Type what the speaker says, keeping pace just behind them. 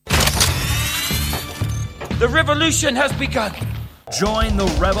The revolution has begun. Join the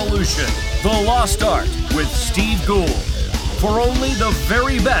revolution, The Lost Art with Steve Gould. For only the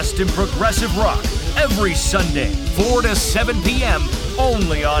very best in progressive rock, every Sunday, 4 to 7 p.m.,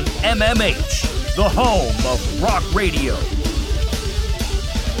 only on MMH, the home of rock radio.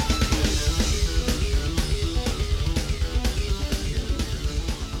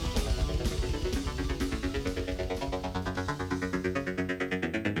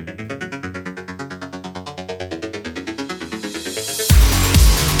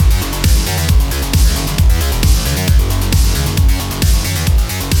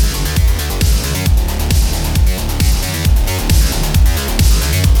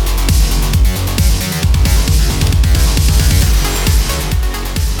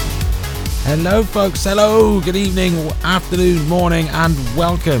 Hello folks, hello, good evening, afternoon, morning and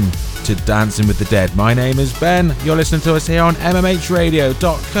welcome to Dancing with the Dead. My name is Ben, you're listening to us here on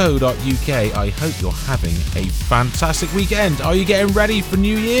mmhradio.co.uk. I hope you're having a fantastic weekend. Are you getting ready for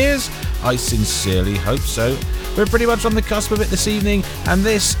New Year's? I sincerely hope so. We're pretty much on the cusp of it this evening, and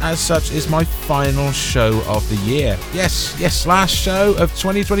this, as such, is my final show of the year. Yes, last show of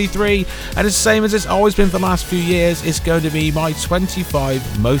 2023, and it's the same as it's always been for the last few years. It's going to be my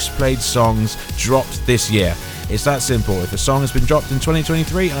 25 most played songs dropped this year. It's that simple. If a song has been dropped in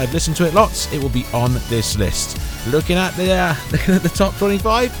 2023 and I've listened to it lots, it will be on this list. Looking at the top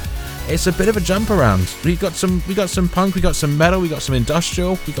 25. It's a bit of a jump around. We got some punk, we got some metal, we got some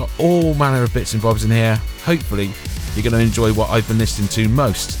industrial, we got all manner of bits and bobs in here. Hopefully, you're going to enjoy what I've been listening to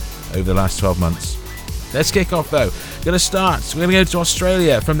most over the last 12 months. Let's kick off though. We're going to go to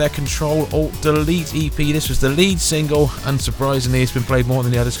Australia from their Control-Alt-Delete EP. This was the lead single. Unsurprisingly, it's been played more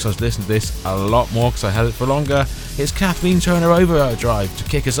than the others because I was listening to this a lot more because I had it for longer. It's Kathleen Turner Overdrive to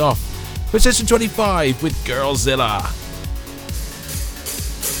kick us off. Position 25 with Gurlzilla.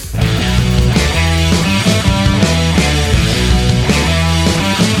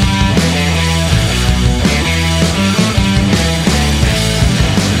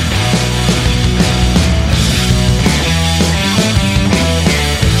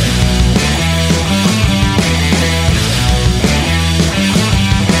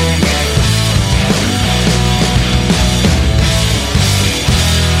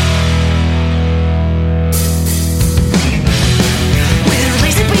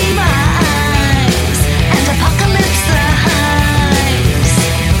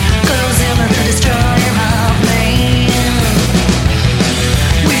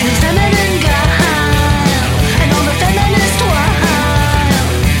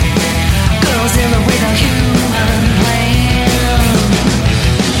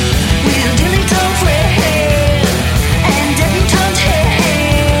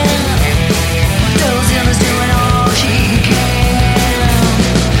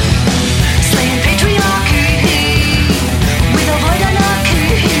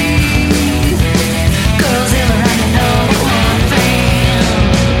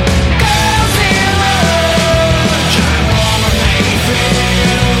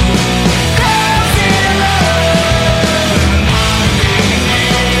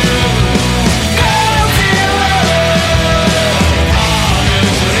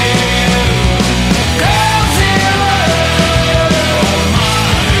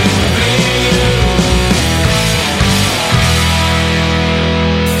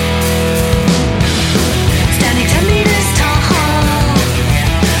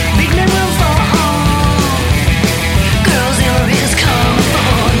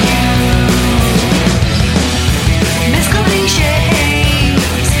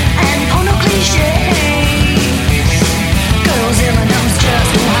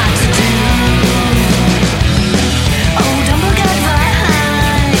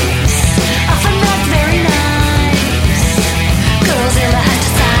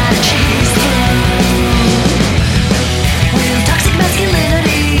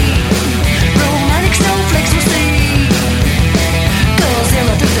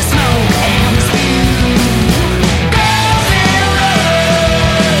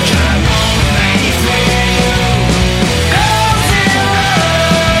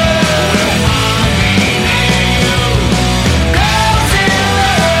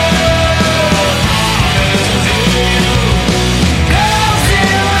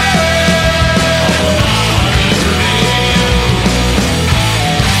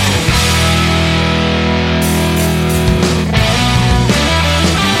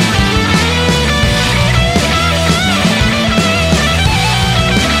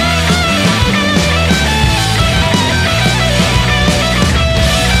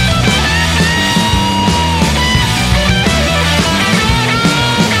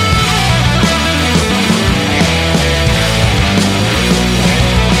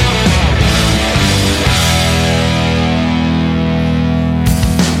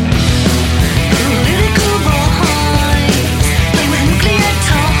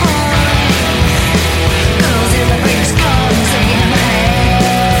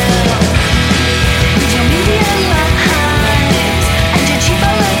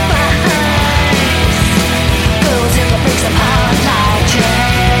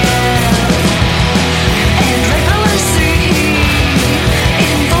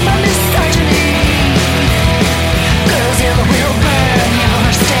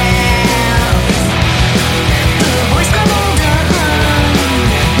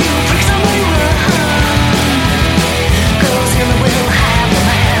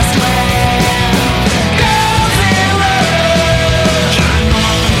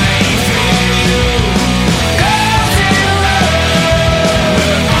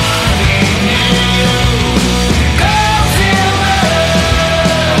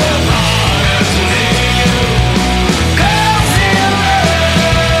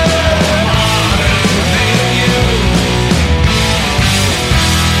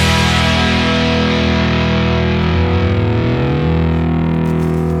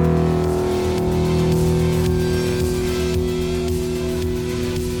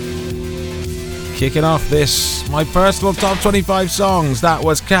 Kicking off this, my personal top 25 songs, that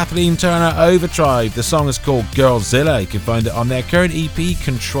was Kathleen Turner Overdrive. The song is called Gurlzilla. You can find it on their current EP,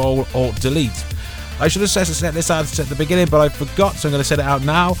 Control Alt Delete. I should have set this out at the beginning, but I forgot, so I'm going to set it out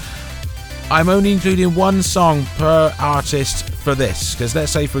now. I'm only including one song per artist for this, because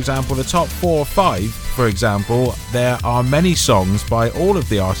let's say, for example, the top 4 or 5, for example, there are many songs by all of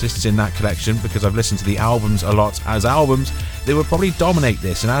the artists in that collection, because I've listened to the albums a lot as albums. They would probably dominate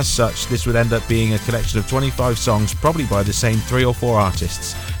this, and as such, this would end up being a collection of 25 songs, probably by the same 3 or 4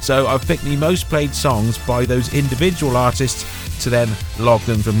 artists. So I've picked the most played songs by those individual artists to then log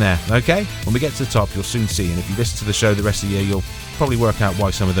them from there, okay? When we get to the top, you'll soon see, and if you listen to the show the rest of the year, you'll probably work out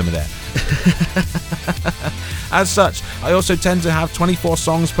why some of them are there. As such, I also tend to have 24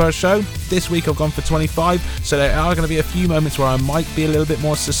 songs per show. This week I've gone for 25, so there are going to be a few moments where I might be a little bit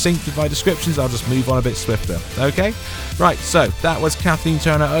more succinct with my descriptions. I'll just move on a bit swifter, okay? Right, so that was Kathleen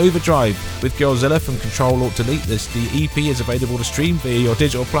Turner Overdrive with Gurlzilla from Control Alt Delete. The EP is available to stream via your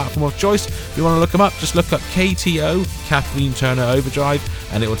digital platform of choice. If you want to look them up, just look up KTO, Kathleen Turner Overdrive,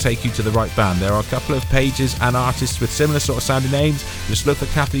 and it will take you to the right band. There are a couple of pages and artists with similar sort of sounding names. Just look for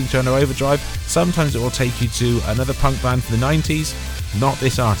Kathleen Turner Overdrive. Sometimes it will take you to another punk band from the 90s, not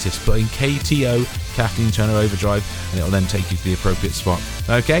this artist, but in KTO, Kathleen Turner Overdrive, and it will then take you to the appropriate spot.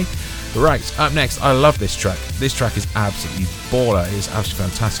 Okay? Right, up next, I love this track. This track is absolutely baller. It is absolutely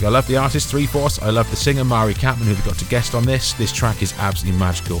fantastic. I love the artist, 3/4. I love the singer, Mari Kattman, who we got to guest on this. This track is absolutely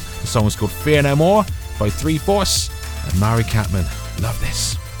magical. The song is called Fear No More by 3/4 and Mari Kattman. Love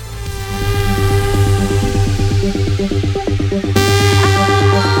this.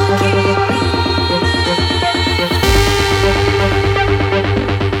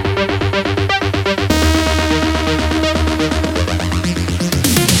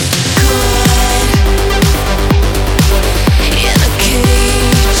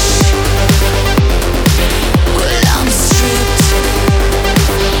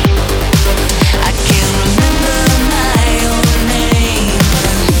 I can't remember my own name.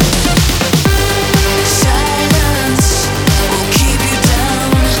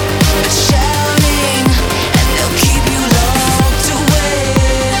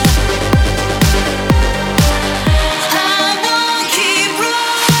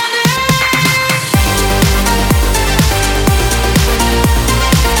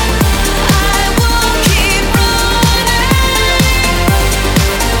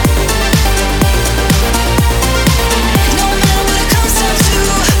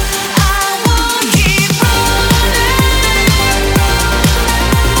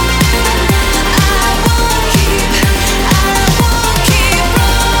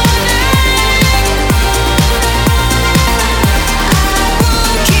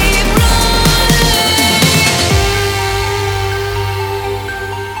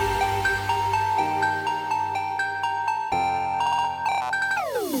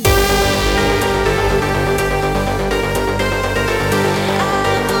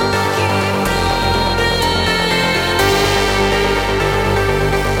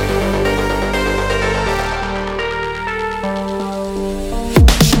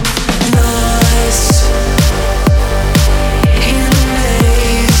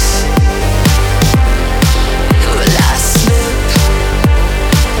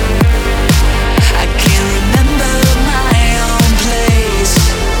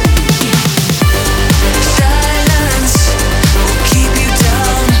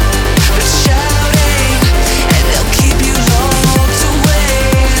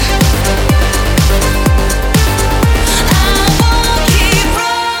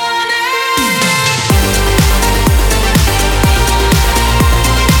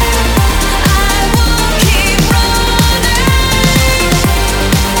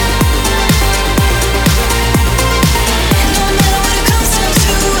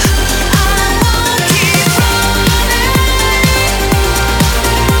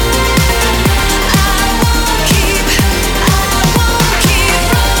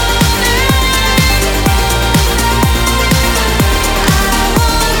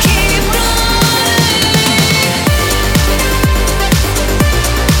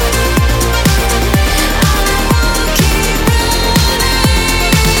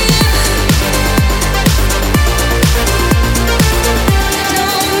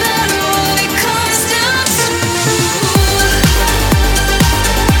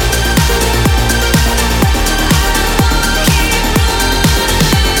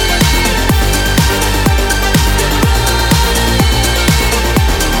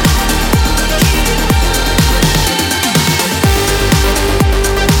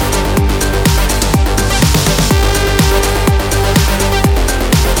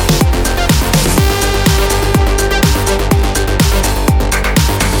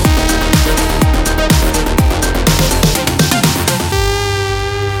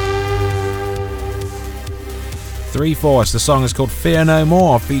 3/4. The song is called Fear No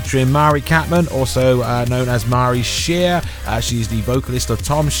More, featuring Mari Kattman, also known as Mari Shear. She's the vocalist of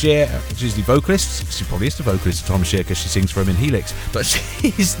Tom Shear. She's the vocalist. She probably is the vocalist of Tom Shear because she sings for him in Helix. But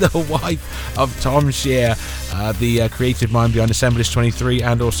she's the wife of Tom Shear, the creative mind behind Assemblage 23,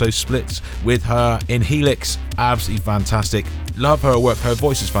 and also splits with her in Helix. Absolutely fantastic. Love her work. Her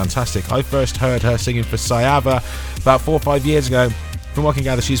voice is fantastic. I first heard her singing for Sayava about 4 or 5 years ago. From what I can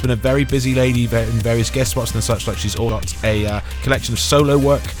gather, she's been a very busy lady in various guest spots and such like. She's all got a collection of solo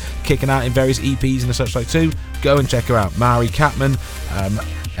work kicking out in various EPs and such like too. Go and check her out, Mari Kattman.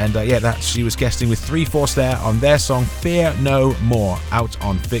 She was guesting with 3/4 there on their song Fear No More, out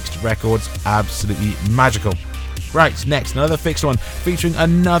on Fixed Records. Absolutely magical. Right, next, another Fixed one, featuring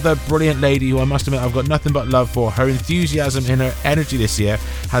another brilliant lady who I must admit I've got nothing but love for. Her enthusiasm and her energy this year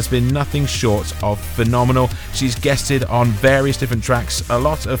has been nothing short of phenomenal. She's guested on various different tracks, a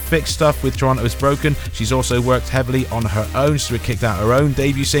lot of Fixed stuff with Toronto is Broken. She's also worked heavily on her own, so she kicked out her own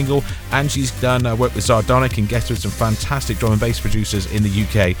debut single, and she's done work with Sardonic and guested with some fantastic drum and bass producers in the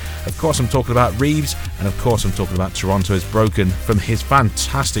UK. Of course, I'm talking about Reebz, and of course, I'm talking about Toronto is Broken from his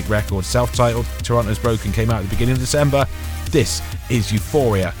fantastic record, self-titled. Toronto is Broken came out at the beginning of December. This is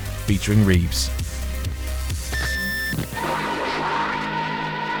Euphoria featuring Reebz.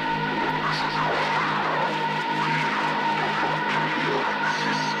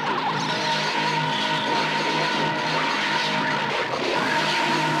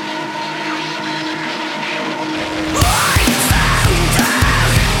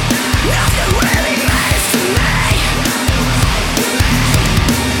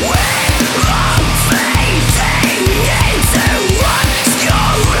 Into one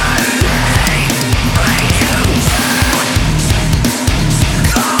story.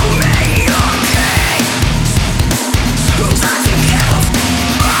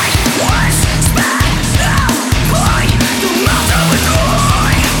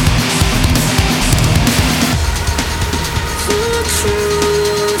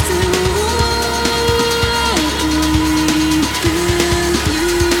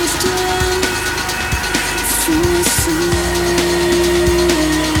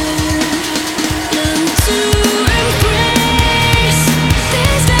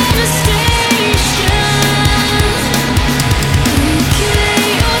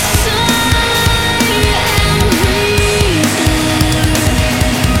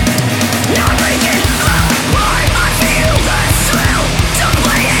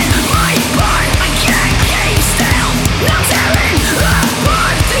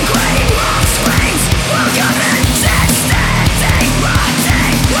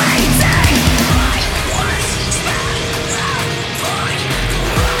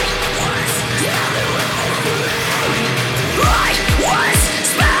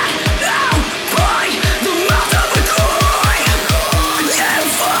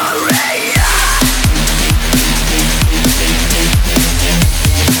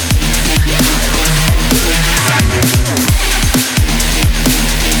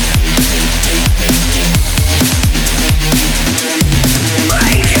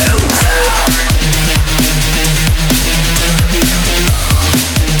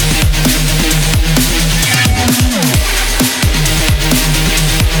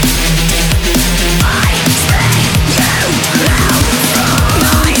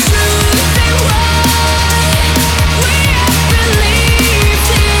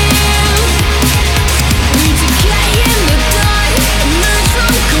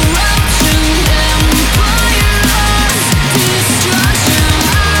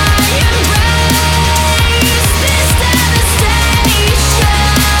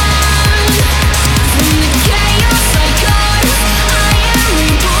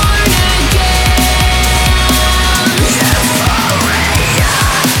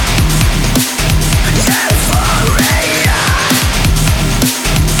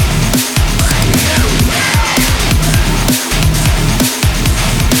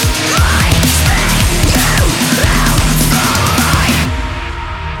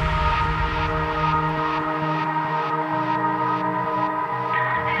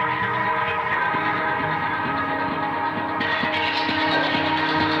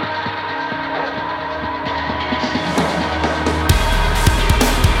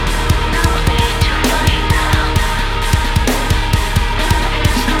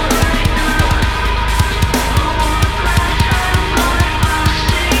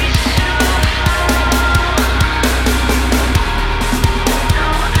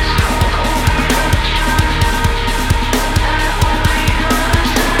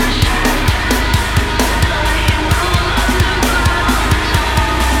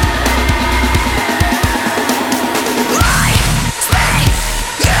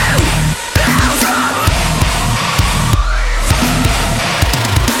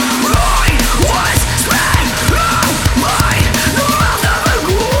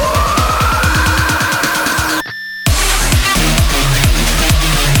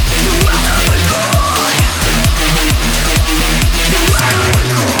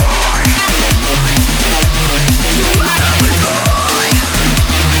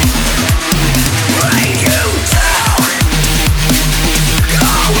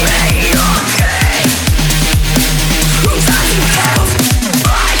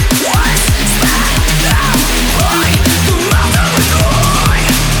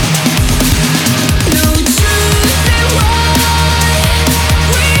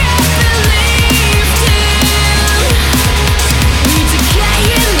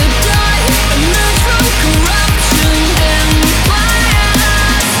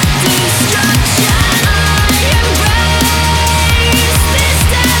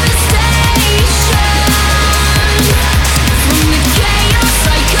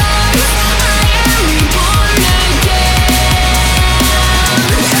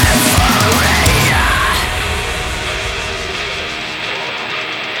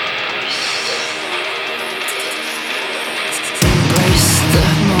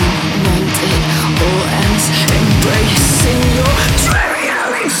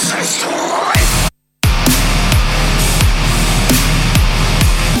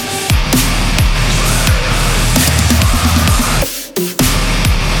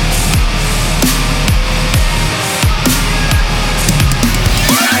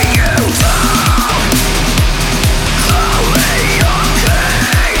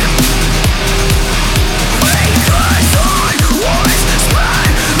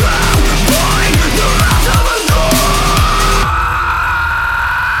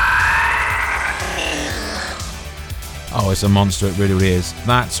 Oh, it's a monster, it really, really is.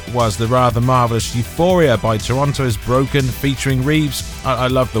 That was the rather marvellous Euphoria by Toronto is Broken featuring Reebz. I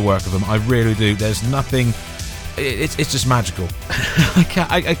love the work of them, I really do. There's nothing, it's just magical.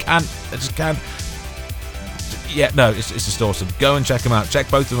 I just can't. Yeah, no, it's just awesome. Go and check them out.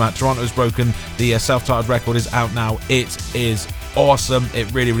 Check both of them out. Toronto is Broken, the self-titled record is out now. It is awesome, it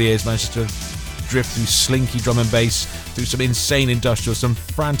really, really is. Managed to drift through slinky drum and bass, through some insane industrial, some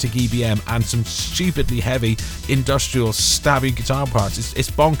frantic EBM, and some stupidly heavy industrial stabbing guitar parts.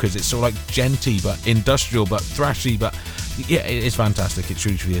 It's bonkers. It's sort of like genty but industrial but thrashy, but yeah, it is fantastic. It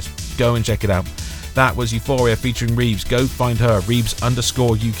truly, truly is. Go and check it out. That was Euphoria featuring Reebz. Go find her,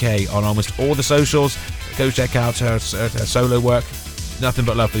 Reebz_UK, on almost all the socials. Go check out her solo work. Nothing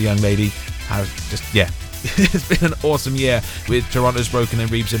but love for the young lady. It's been an awesome year with Toronto's Broken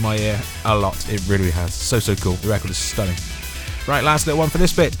and Reebz in my ear. A lot. It really has. So cool. The record is stunning. Right, last little one for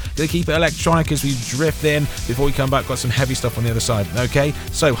this bit. Gonna keep it electronic as we drift in. Before we come back, got some heavy stuff on the other side. Okay,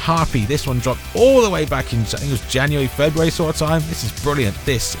 so Harpy. This one dropped all the way back in, I think it was January, February sort of time. This is brilliant.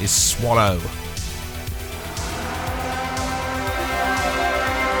 This is Swallow.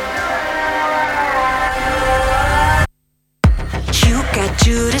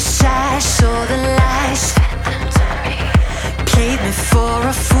 You decide, saw the lies, played me for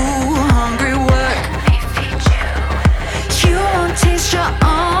a fool, hungry work. You won't taste your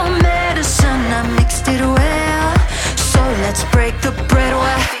own medicine, I mixed it well, so let's break the bread.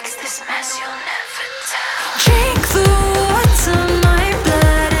 Why fix this mess you'll never tell? Drink the water, my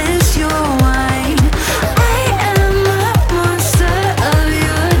blood is your wine. I am a monster of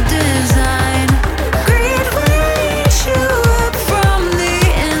your design. Greed will eat you up from the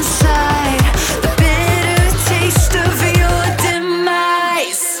inside. The bitter taste of your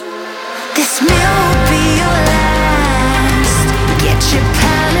demise. This meal will be your last. Get your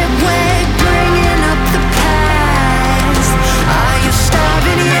palate wet, bringing up the past. Are you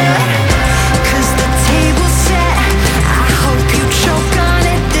starving yet? 'Cause the table's set. I hope you choke on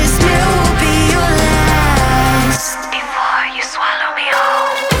it. This meal will be your last. Before you swallow me whole.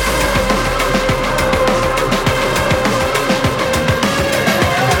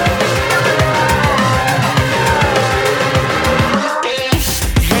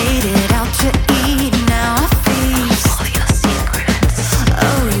 Laid it out to eat, now I feast. All your secrets.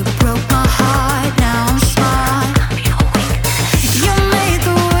 Oh, you broke my heart, now I'm smart. You made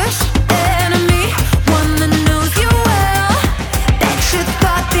the worst enemy, one that knows you well. Bet you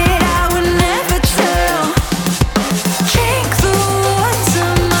thought that I would never tell. Drink the water,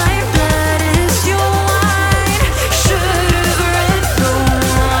 my blood is your wine. Should've read the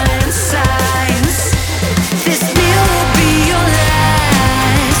warning signs. This meal will be your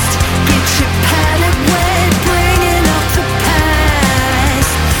last. Get your palate wet, bringing up the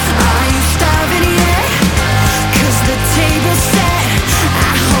past. Are you starving yet? 'Cause the table's set.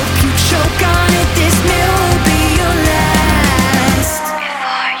 I hope you choke on it. This meal will be your last.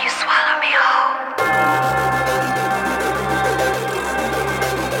 Before you swallow me whole.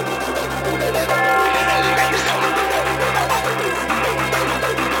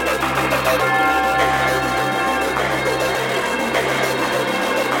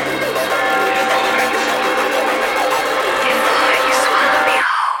 Before you swallow me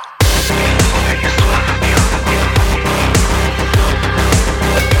whole.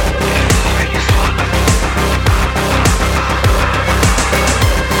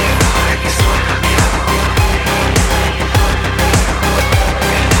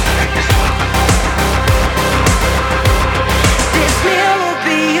 This meal will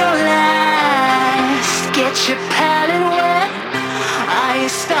be your last. Get your palate wet. Are you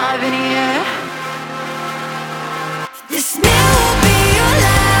starving yet? This meal will be your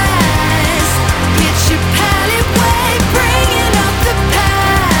last. Get your palate wet, bringing up the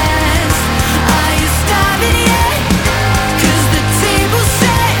past. Are you starving yet? 'Cause the table's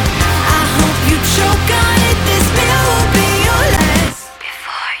set. I hope you choke on it. This meal will be your last.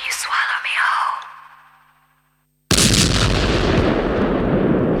 Before you swallow me whole.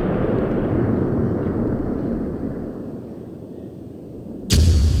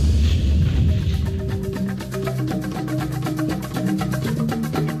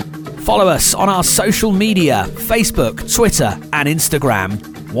 Follow us on our social media, Facebook, Twitter and Instagram.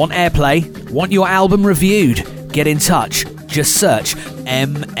 Want airplay? Want your album reviewed? Get in touch. Just search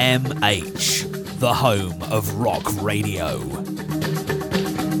MMH, the home of rock radio.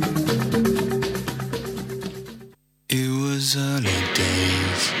 It was early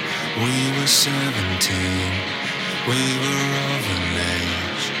days, we were 17, we were of an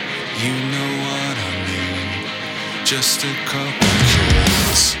age, you know what I mean, just a couple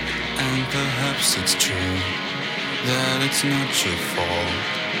kids, and perhaps it's true, that it's not your fault.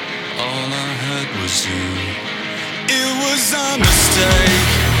 All I had was you. It was a mistake,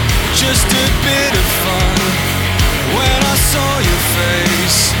 just a bit of fun. When I saw your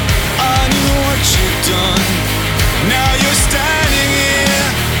face, I knew what you'd done. Now you're standing here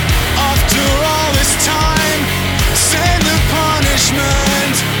after all this time, saying the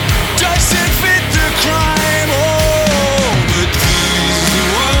punishment doesn't fit the crime. Oh, but these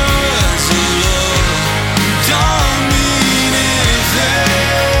words of love don't mean anything.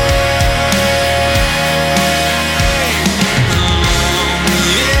 Long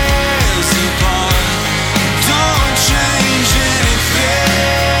years apart don't change anything.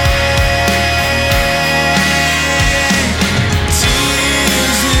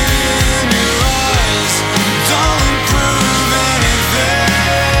 Tears in your eyes don't prove anything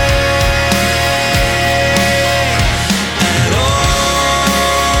at all.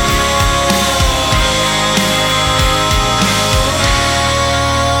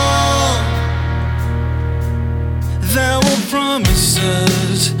 There were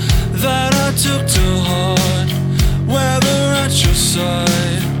promises that I took to heart, whether at your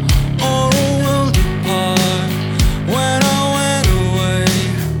side or a world apart. When I went away,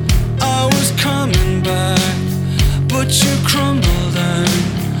 I was coming back, but you crumbled and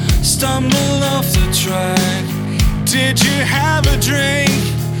stumbled off the track. Did you have a drink?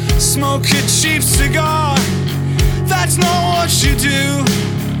 Smoke a cheap cigar? That's not what you do.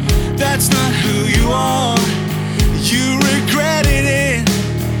 That's not who you are. You regretted it,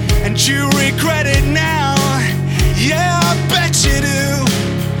 and you regret it now. Yeah, I bet you do.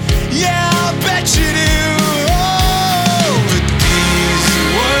 Yeah, I bet you do. Oh, but these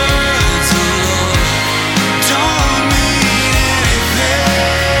words of love don't mean anything.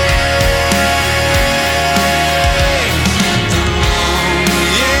 The long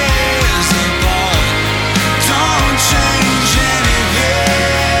years apart don't change anything.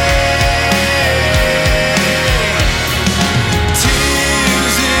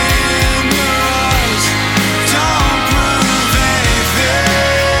 Tears in your eyes don't prove anything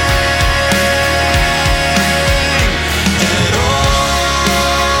at all.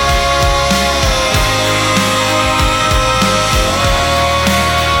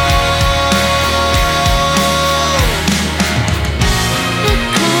 It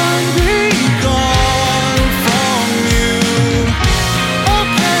can't be gone from you. Or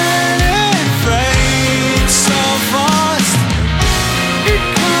can it fade so fast? It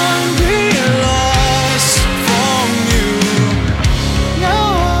can't be lost from you. Now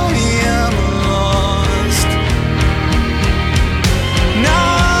I am lost. Now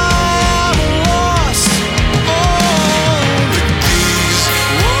I'm lost. Oh, but these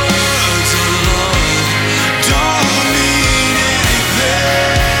words of love don't mean anything.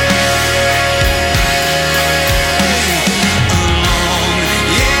 Long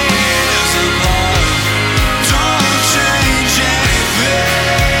years apart don't change anything.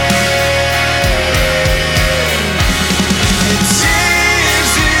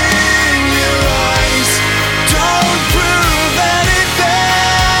 Tears in your eyes don't prove anything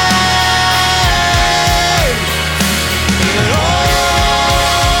at all.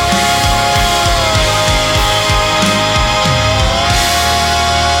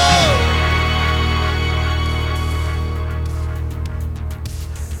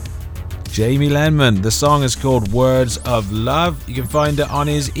 Jamie Lenman. The song is called Words of Love. You can find it on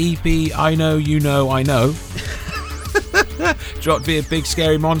his EP, I Know You Know I Know. Dropped via Big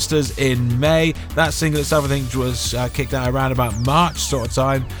Scary Monsters in May. That single itself, I think, was kicked out around about March sort of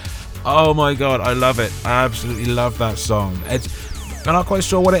time. Oh my god, I love it. I absolutely love that song. I'm not quite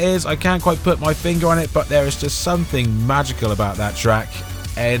sure what it is. I can't quite put my finger on it, but there is just something magical about that track.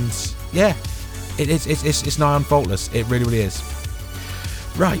 And yeah, it's nigh on faultless. It really, really is.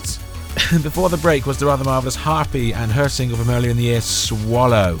 Right. Before the break was the rather marvellous Harpy and her single from earlier in the year,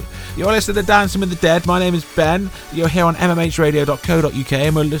 Swallow. You're listening to Dancing with the Dead. My name is Ben. You're here on mmhradio.co.uk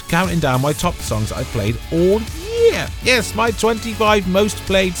and we're counting down my top songs that I've played all year. Yes, my 25 most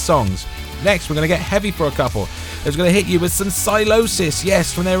played songs. Next, we're going to get heavy for a couple. I was going to hit you with some Silosis,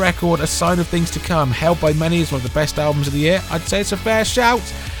 yes, from their record A Sign of Things to Come, held by many as one of the best albums of the year. I'd say it's a fair shout.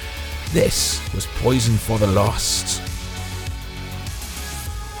 This was Poison for the Lost.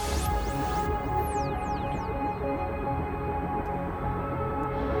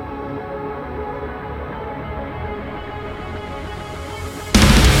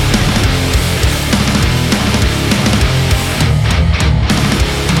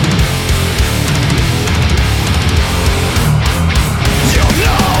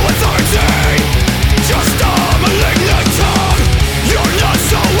 You're not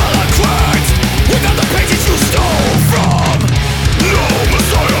so well equipped without the pages you stole.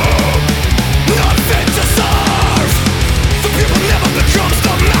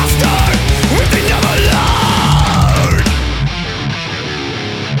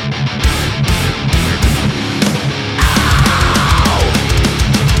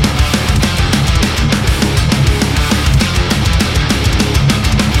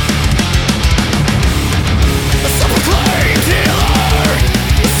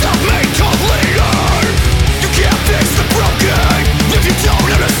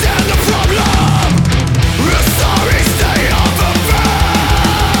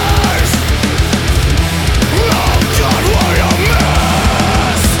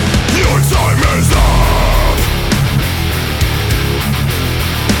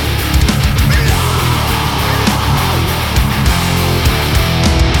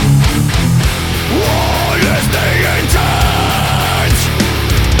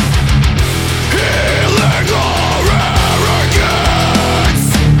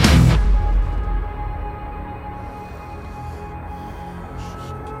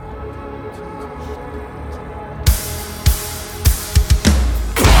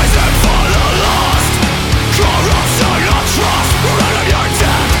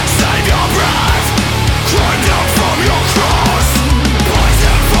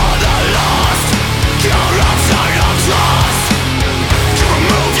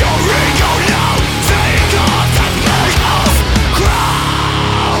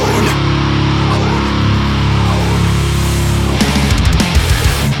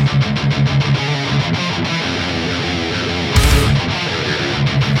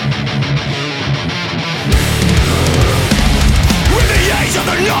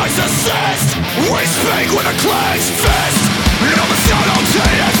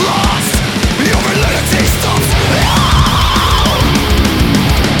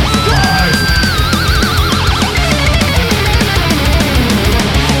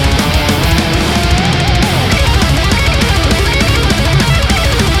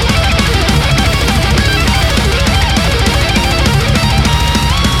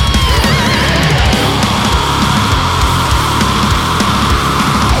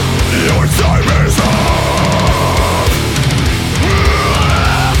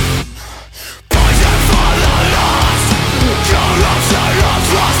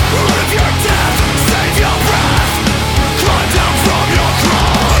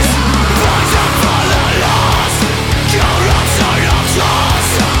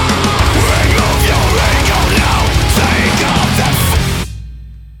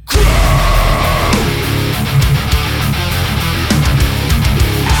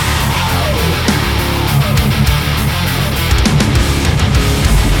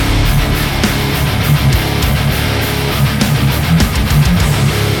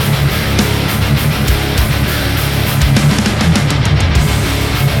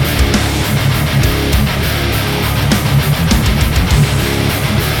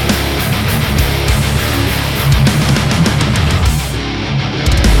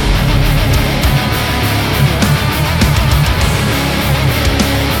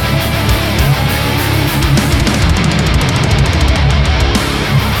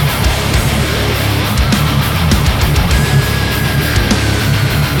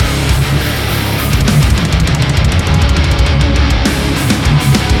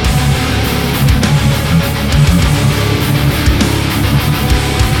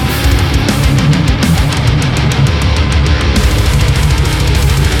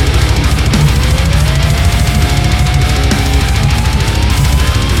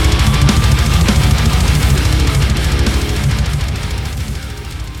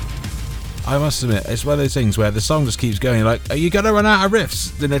 I must admit, it's one of those things where the song just keeps going, like, are you going to run out of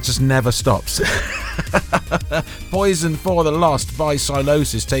riffs? Then it just never stops. Poison for the Lost by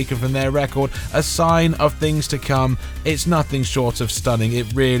Silosis, taken from their record A Sign of Things to Come. It's nothing short of stunning.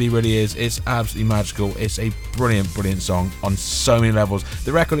 It really, really is. It's absolutely magical. It's a brilliant, brilliant song on so many levels.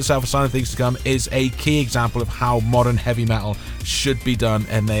 The record itself, A Sign of Things to Come, is a key example of how modern heavy metal should be done,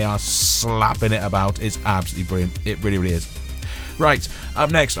 and they are slapping it about. It's absolutely brilliant. It really, really is. Right,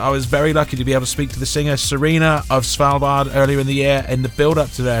 up next, I was very lucky to be able to speak to the singer Serena of Svalbard earlier in the year in the build-up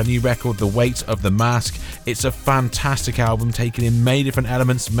to their new record, The Weight of the Mask. It's a fantastic album, taking in many different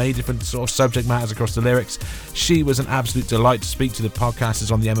elements, many different sort of subject matters across the lyrics. She was an absolute delight to speak to. The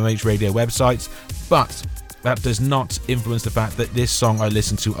podcasters on the MMH Radio website, but that does not influence the fact that this song I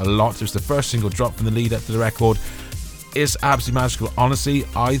listened to a lot. It was the first single dropped from the lead up to the record. It's absolutely magical. Honestly,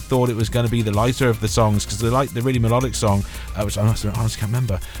 I thought it was going to be the lighter of the songs, because the really melodic song, which I honestly can't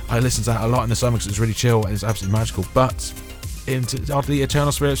remember. I listened to that a lot in the summer because it's really chill and it's absolutely magical. But oddly,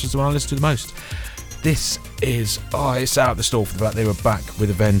 Eternal Spirits was the one I listened to the most. This is, it's out the store for the fact they were back with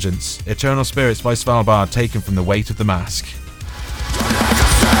a vengeance. Eternal Spirits by Svalbard, taken from The Weight of the Mask.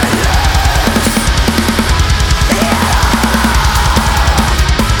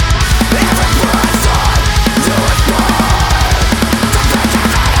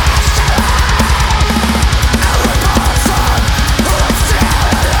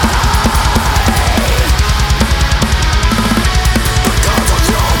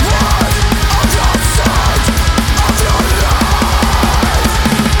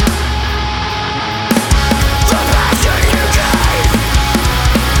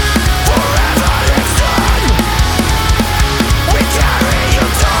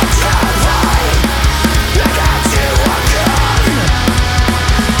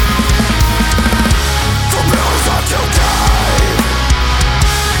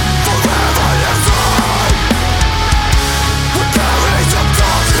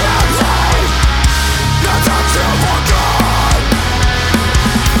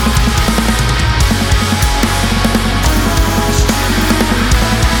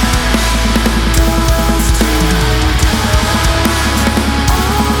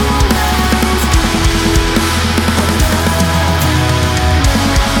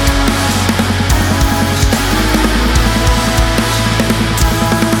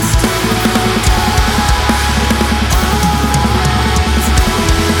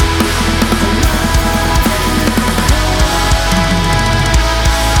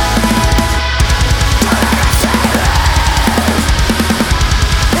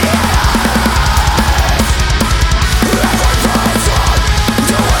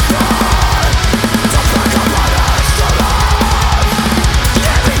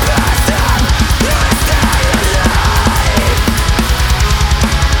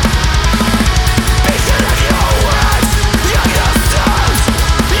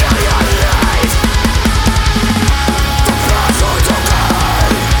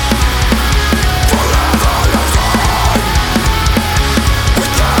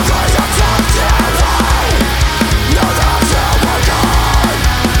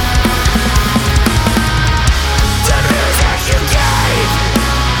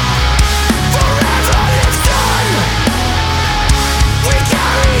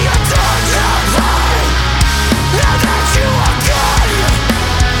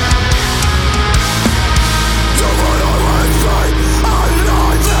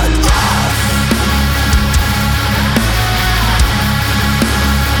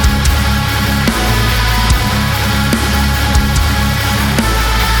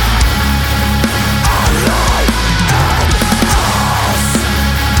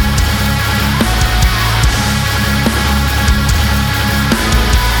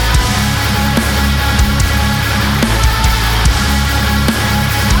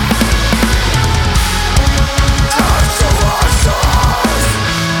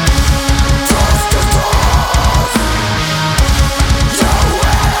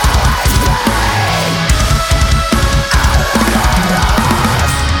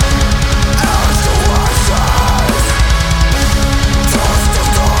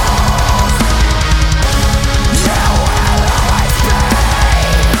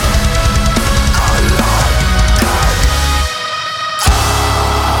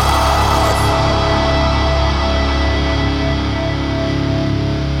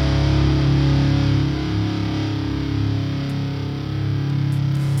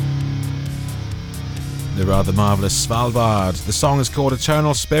 the rather marvellous Svalbard. The song is called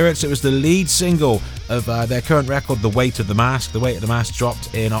Eternal Spirits. It was the lead single of their current record, The Weight of the Mask. The Weight of the Mask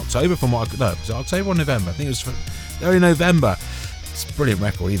dropped in October from what... No, was it October or November? I think it was early November. it's a brilliant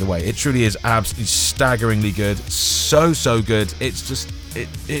record either way. It truly is absolutely staggeringly good. So good. It's just it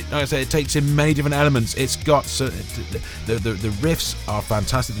like I say, it takes in many different elements. It's got the riffs are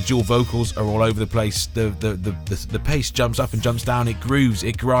fantastic. The dual vocals are all over the place. The pace jumps up and jumps down. It grooves,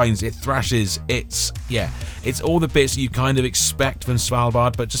 it grinds, it thrashes. It's all the bits that you kind of expect from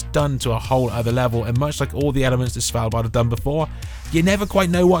Svalbard, but just done to a whole other level. And much like all the elements that Svalbard have done before, you never quite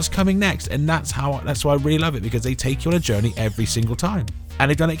know what's coming next, and that's why I really love it, because they take you on a journey every single time. And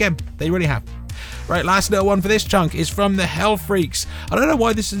they've done it again. They really have. Right, last little one for this chunk is from the Hellfreaks. I don't know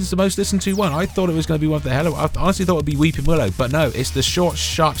why this is the most listened to one. I thought it was going to be one of the I honestly thought it would be Weeping Willow, but no, it's the short,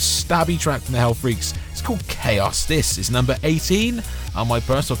 sharp, stabby track from the Hellfreaks. It's called Chaos. This is number 18 on my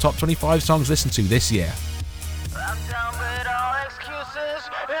personal top 25 songs listened to this year. I'm down with all excuses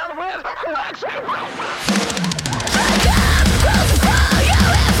and with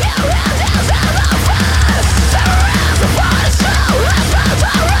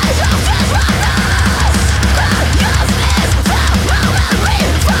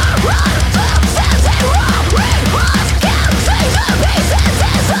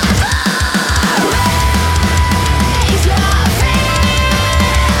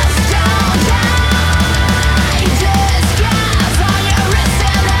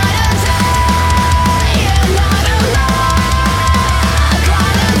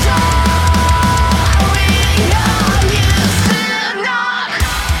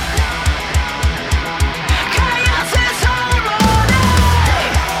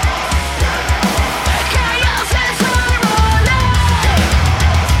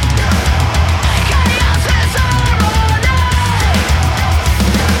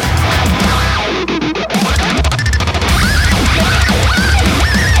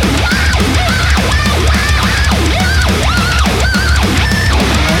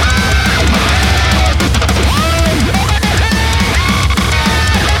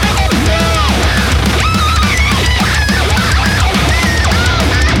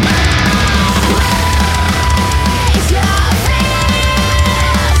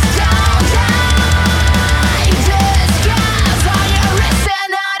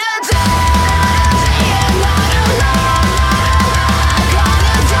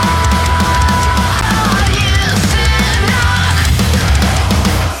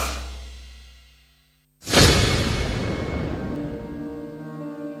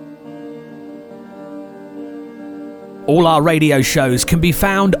All our radio shows can be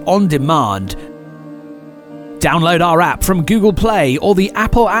found on demand. Download our app from Google Play or the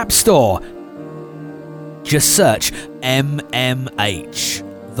Apple App Store. Just search MMH,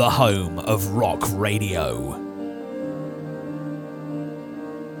 the home of rock radio.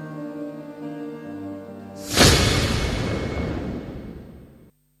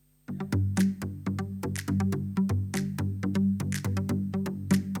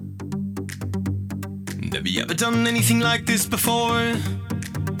 Have you ever done anything like this before?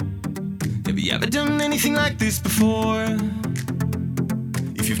 Have you ever done anything like this before?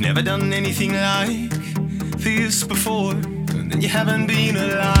 If you've never done anything like this before, then you haven't been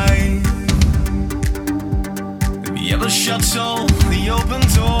alive. Have you ever shut all the open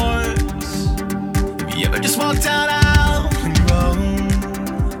doors? Have you ever just walked out on your own?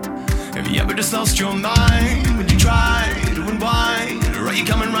 Have you ever just lost your mind when you try to unwind? Or are you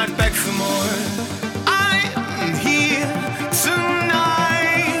coming right back for more?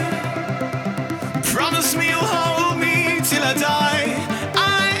 Promise me you'll hold me till I die.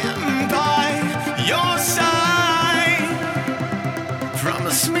 I'm by your side.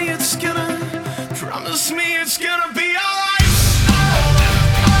 Promise me it's gonna be alright.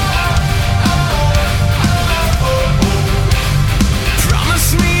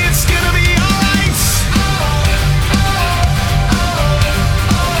 Promise me it's gonna be alright.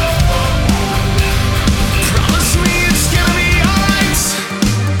 Promise me it's gonna be alright.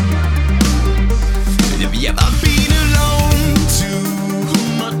 Have you ever been alone too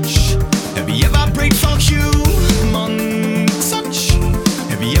much? Have you ever prayed for human touch?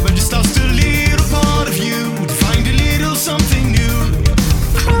 Have you ever just lost a little part of you to find a little something new?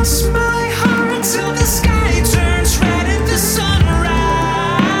 Cross my heart till the sky turns red at the sunrise.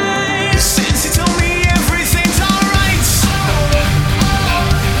 Since you told me everything's alright.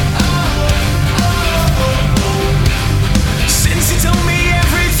 Since you told me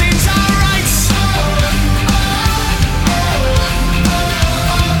everything's alright.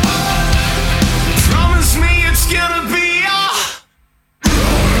 Promise me it's gonna be alright.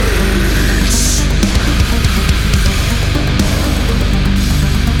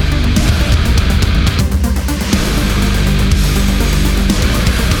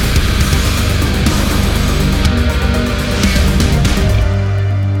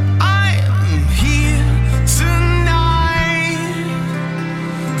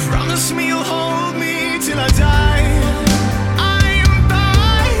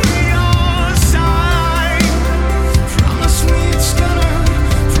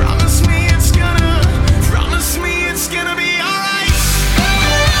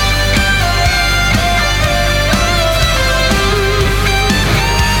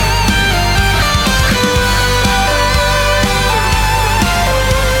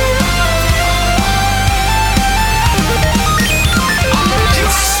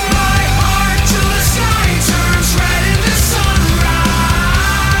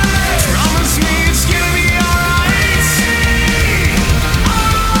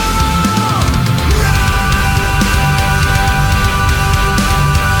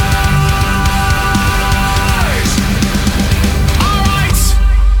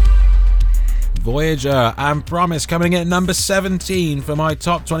 Voyager and Promise coming in at number 17 for my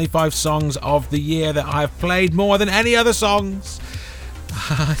top 25 songs of the year that I have played more than any other songs.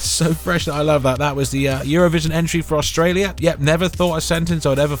 It's so fresh that I love that. That was the Eurovision entry for Australia. Yep, never thought a sentence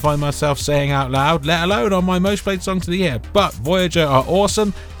I'd ever find myself saying out loud, let alone on my most played songs of the year. But Voyager are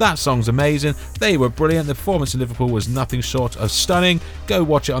awesome. That song's amazing. They were brilliant. The performance in Liverpool was nothing short of stunning. Go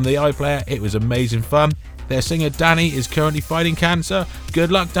watch it on the iPlayer. It was amazing fun. Their singer Danny is currently fighting cancer. Good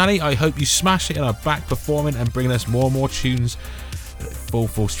luck, Danny. I hope you smash it and are back performing and bringing us more and more tunes.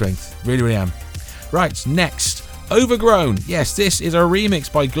 Full strength. Really, really am. Right, next. Overgrown. Yes, this is a remix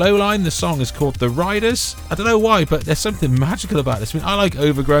by Glowline. The song is called The Riders. I don't know why, but there's something magical about this. I mean, I like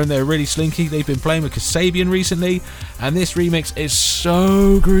Overgrown. They're really slinky. They've been playing with Kasabian recently, and this remix is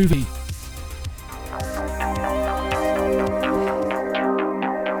so groovy.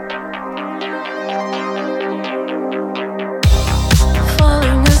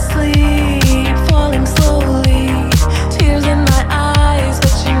 Falling asleep, falling slowly, tears in my eyes,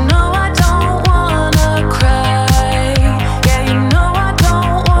 but you know I don't wanna cry. Yeah, you know I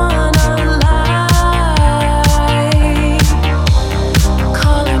don't wanna lie.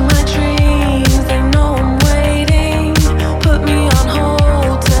 Calling my dreams, they know I'm waiting. Put me on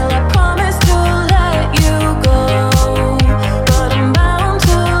hold till I promise to let you go. But I'm bound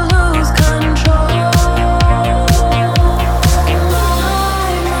to lose control.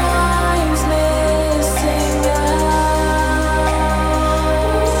 My mind's missing out.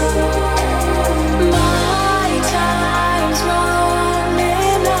 My time's running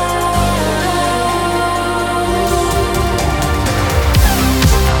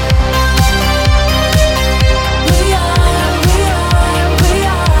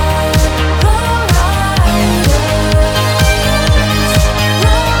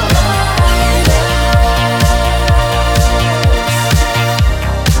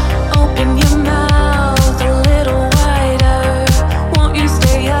Open your mouth a little wider. Won't you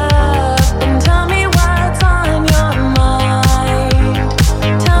stay up and tell me what's on your mind?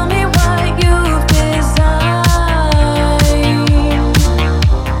 Tell me what you've designed.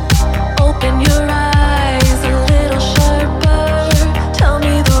 Open your eyes a little sharper. Tell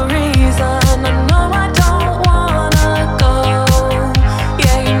me the reason. I know I don't wanna go.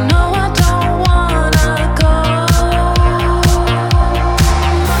 Yeah, you know I don't wanna go.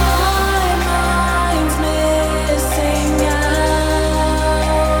 My mind's missing out.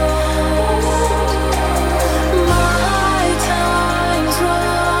 My time's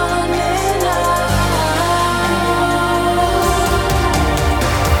running out.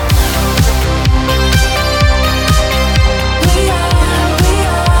 We are the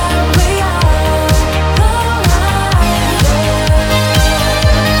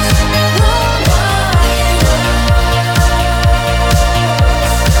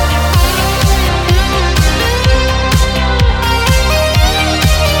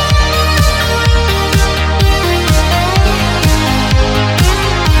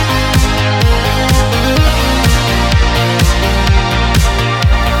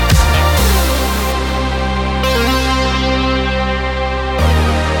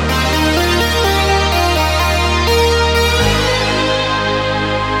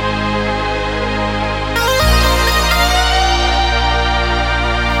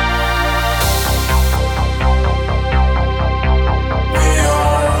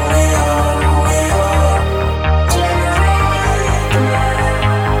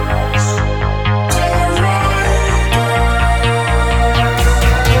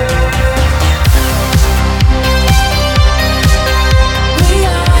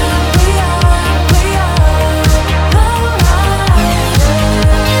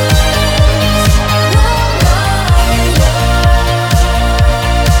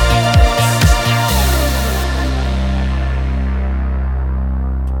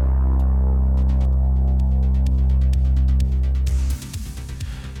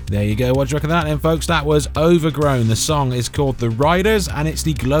There you go. What do you reckon of that then, folks? That was Overgrown. The song is called The Riders, and it's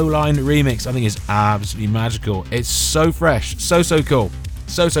the Glowline remix. I think it's absolutely magical. It's so fresh. So cool.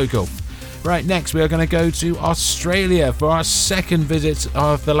 So cool. Right, next we are going to go to Australia for our second visit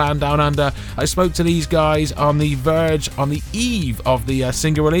of the land down under. I spoke to these guys on the verge, on the eve of the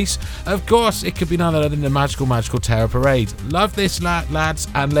single release. Of course, it could be none other than the magical Terror Parade. Love this, lads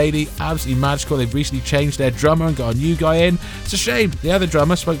and lady. Absolutely magical. They've recently changed their drummer and got a new guy in. It's a shame. The other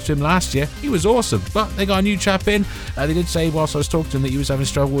drummer, spoke to him last year. He was awesome, but they got a new chap in. They did say whilst I was talking to him that he was having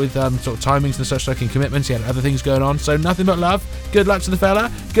trouble with sort of timings and such like and commitments. He had other things going on. So nothing but love. Good luck to the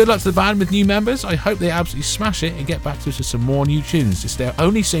fella. Good luck to the band with new members. I hope they absolutely smash it and get back to us with some more new tunes. It's their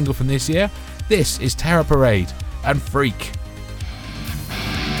only single from this year. This is Terror Parade and Freak.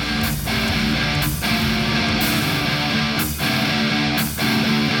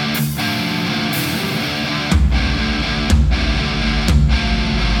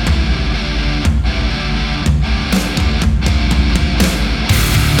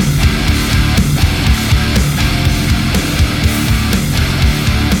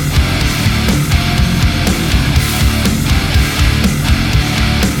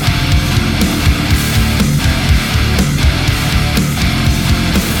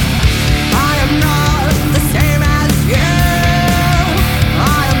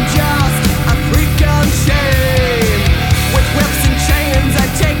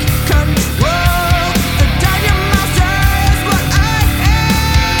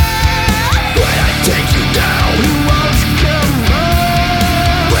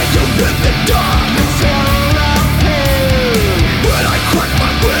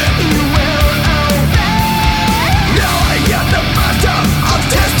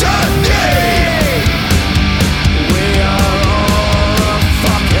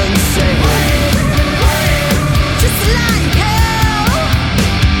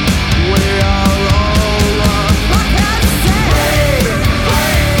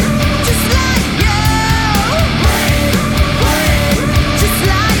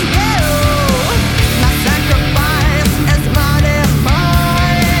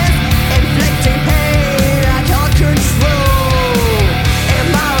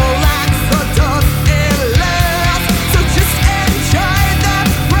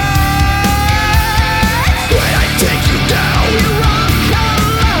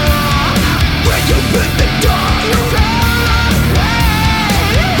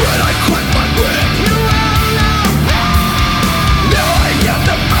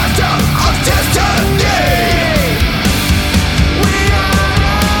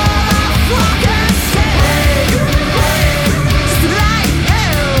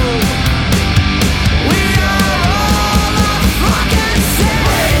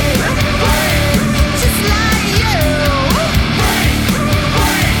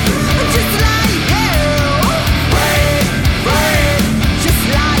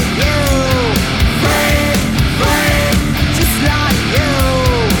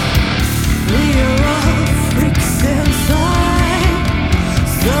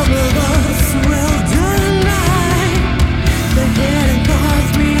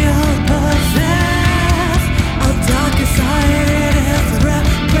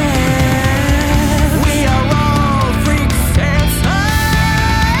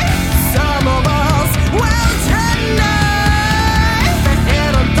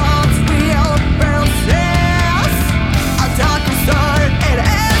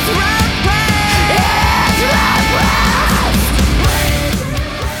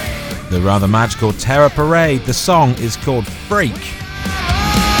 the rather magical Terror Parade. The song is called Freak.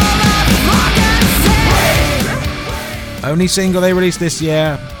 Only single they released this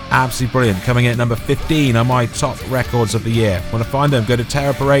year. Absolutely brilliant. Coming in at number 15 on my top records of the year. Want to find them? Go to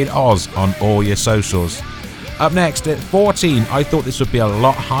Terror Parade Oz on all your socials. Up next at 14, I thought this would be a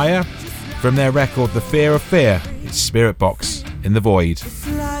lot higher. From their record The Fear of Fear, it's Spirit Box in the Void.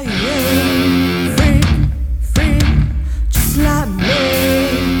 Freak, freak, just like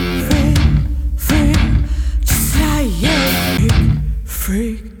me. Freak, freak, just like you.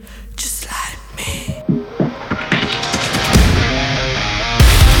 Freak, just like me.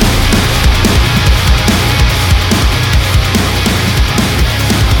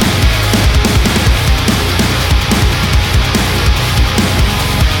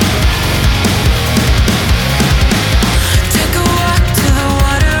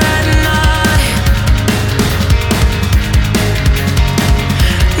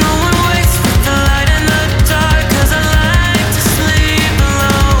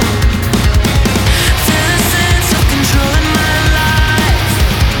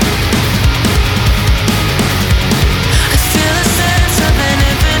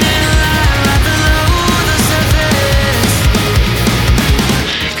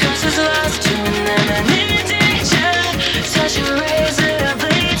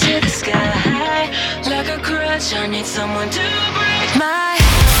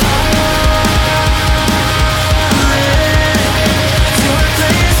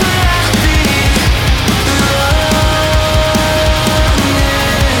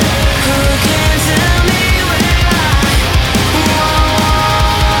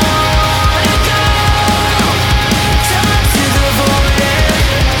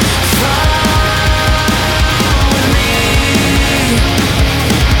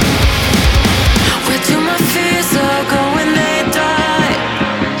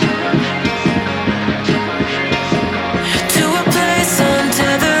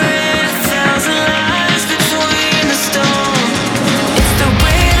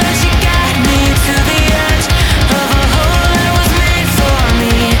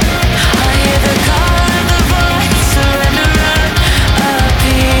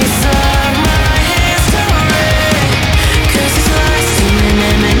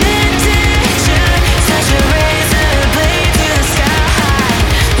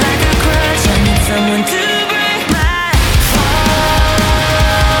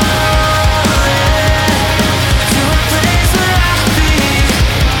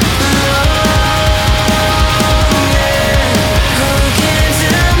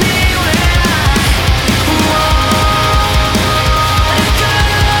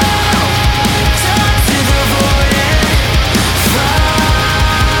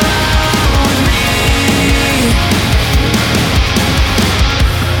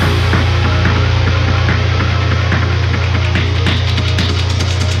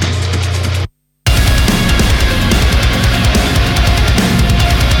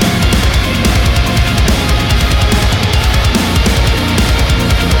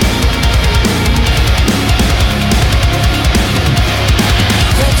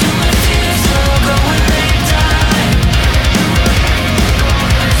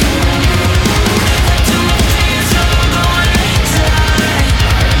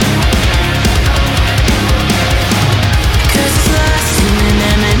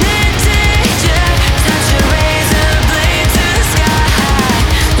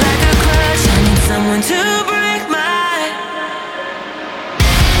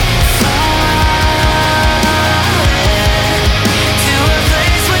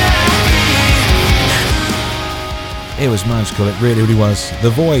 It was magical, it really, really was. The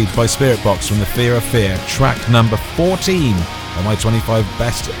Void by Spirit Box from The Fear of Fear, track number 14 on my 25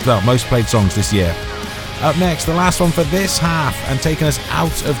 most played songs this year. Up next, the last one for this half, and taking us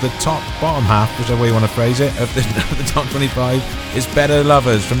out of the bottom half, whichever way you want to phrase it, of the top 25, is Better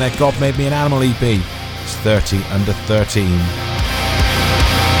Lovers from their God Made Me an Animal EP. It's 30 under 13.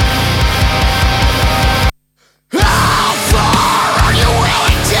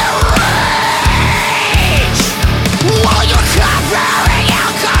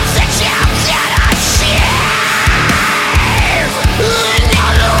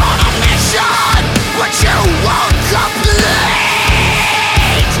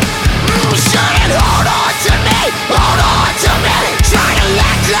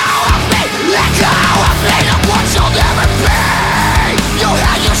 Let go of me, of what you'll never be.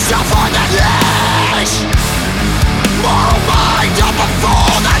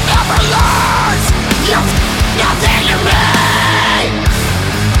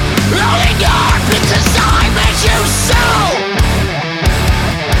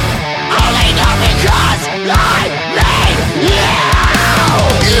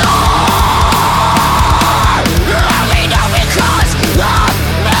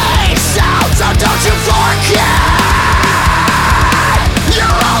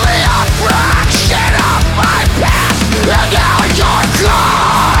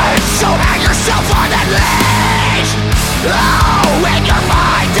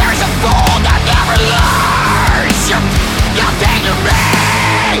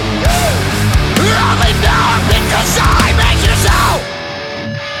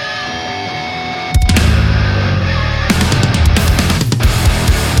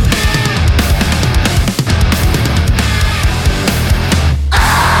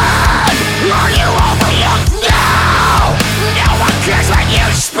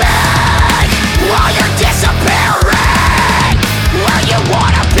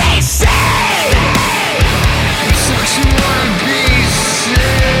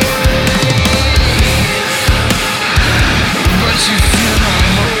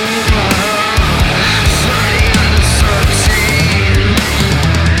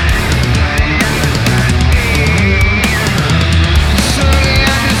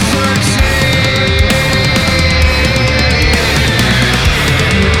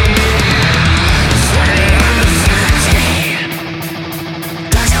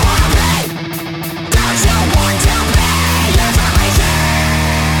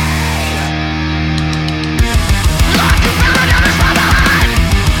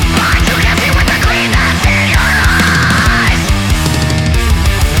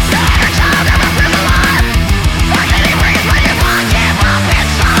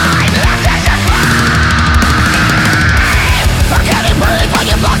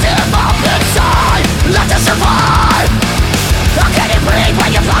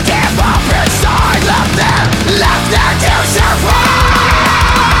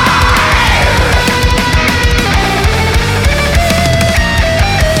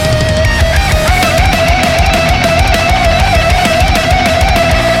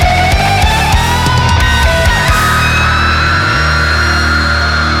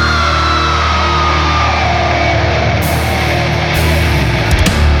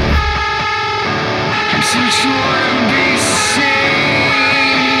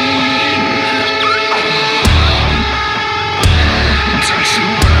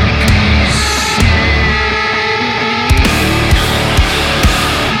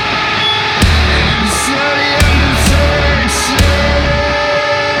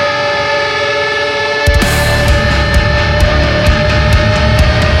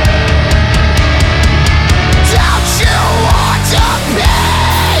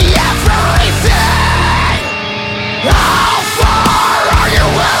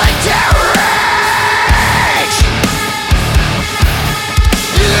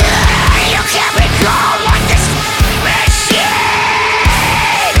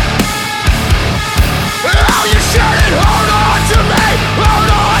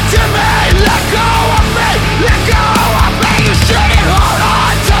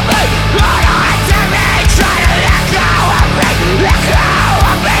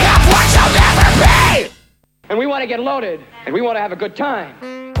 want to get loaded, and we want to have a good time.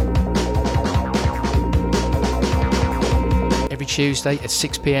 Every Tuesday at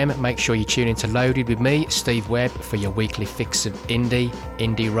 6 p.m, make sure you tune into Loaded with me, Steve Webb, for your weekly fix of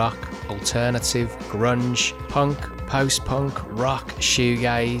indie rock, alternative, grunge, punk, post-punk, rock,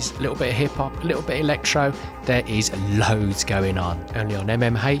 shoegaze, a little bit of hip-hop, a little bit of electro. There is loads going on. Only on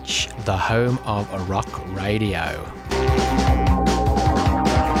MMH, the home of rock radio.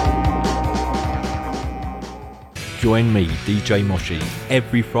 Join me, DJ Moshi,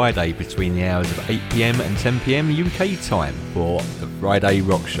 every Friday between the hours of 8 p.m. and 10 p.m. UK time for the Friday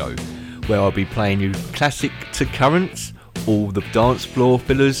Rock Show, where I'll be playing you classic to current, all the dance floor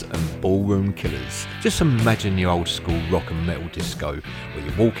fillers and ballroom killers. Just imagine your old school rock and metal disco, where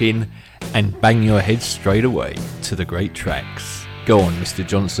you walk in and bang your head straight away to the great tracks. Go on, Mr.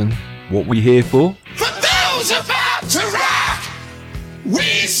 Johnson, what we here for? For those about to rock,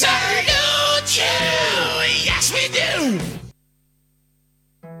 we salute you, yes we do!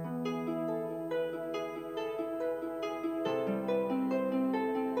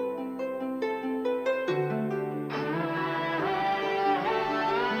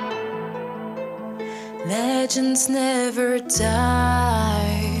 Legends never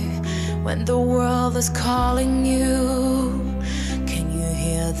die when the world is calling you. Can you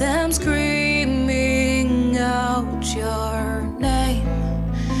hear them screaming out your name?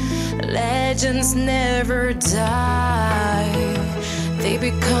 Legends never die, they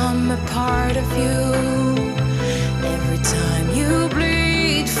become a part of you. Every time you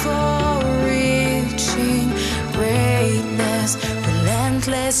bleed for reaching greatness,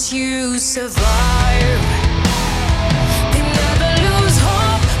 relentless you survive. They never lose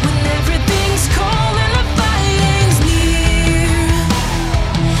hope when everything's cold and the fighting's near.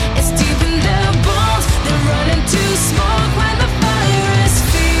 It's deep in their bones, they're running to smoke when the fire is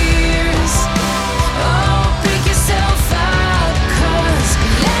fierce. Oh, pick yourself up, 'cause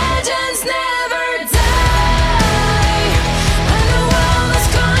legends never die. When the world is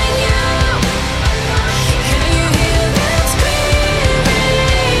calling you, can you hear them screaming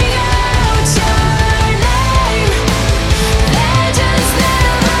out your name?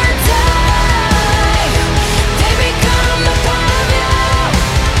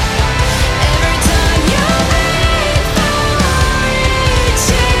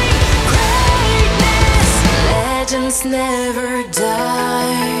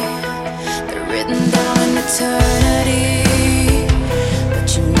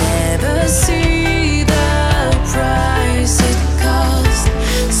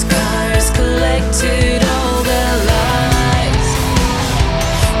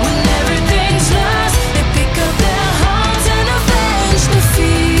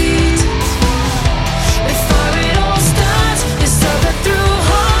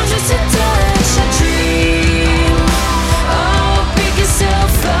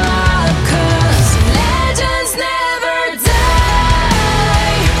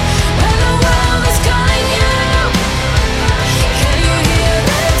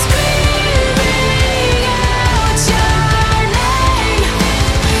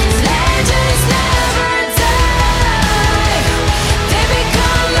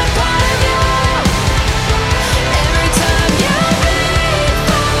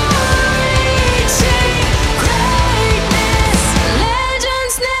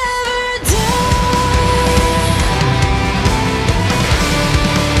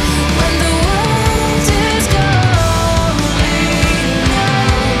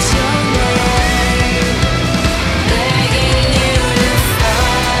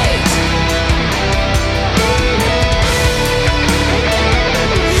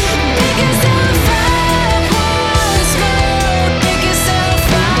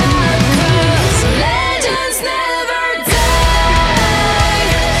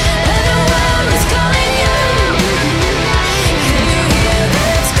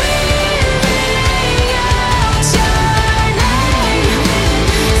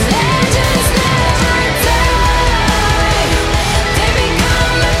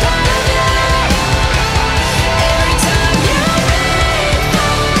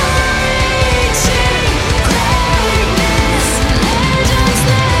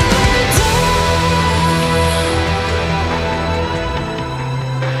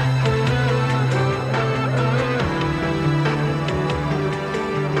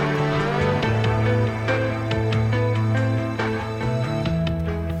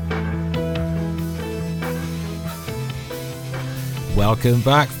 Welcome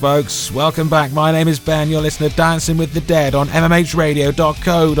back, folks. Welcome back. My name is Ben. You're listening to Dancing with the Dead on mmhradio.co.uk.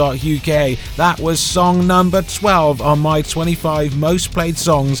 That was song number 12 on my 25 most played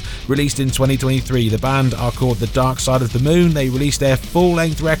songs released in 2023. The band are called The Dark Side of the Moon. They released their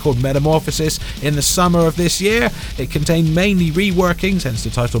full-length record Metamorphosis in the summer of this year. It contained mainly reworkings, hence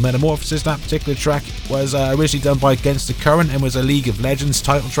the title Metamorphosis. That particular track was originally done by Against the Current and was a League of Legends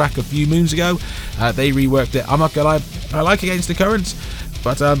title track a few moons ago. They reworked it. I'm not gonna lie, I like Against the Current,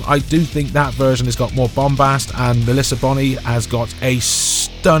 but I do think that version has got more bombast, and Melissa Bonney has got a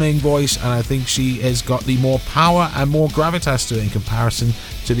stunning voice, and I think she has got the more power and more gravitas to it in comparison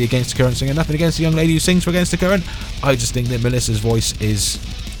to the Against the Current singer. Nothing against the young lady who sings for Against the Current. I just think that Melissa's voice is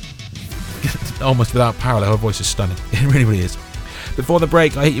almost without parallel. Her voice is stunning. It really, really is. Before the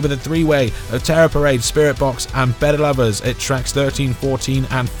break, I hit you with a three-way of Terror Parade, Spirit Box and Better Lovers at tracks 13, 14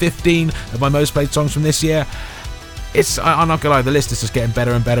 and 15 of my most played songs from this year. I'm not gonna lie, the list is just getting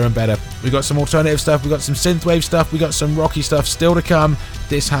better and better and better. We've got some alternative stuff, we've got some synthwave stuff, we've got some rocky stuff still to come.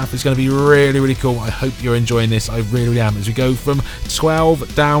 This half is going to be really, really cool. I hope you're enjoying this. I really, really am. As we go from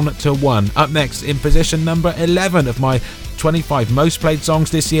 12 down to 1. Up next, in position number 11 of my 25 most played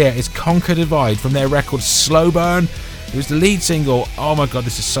songs this year, is Conquer Divide from their record Slow Burn. It was the lead single. Oh my god,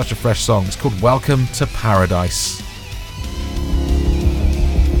 this is such a fresh song. It's called Welcome to Paradise.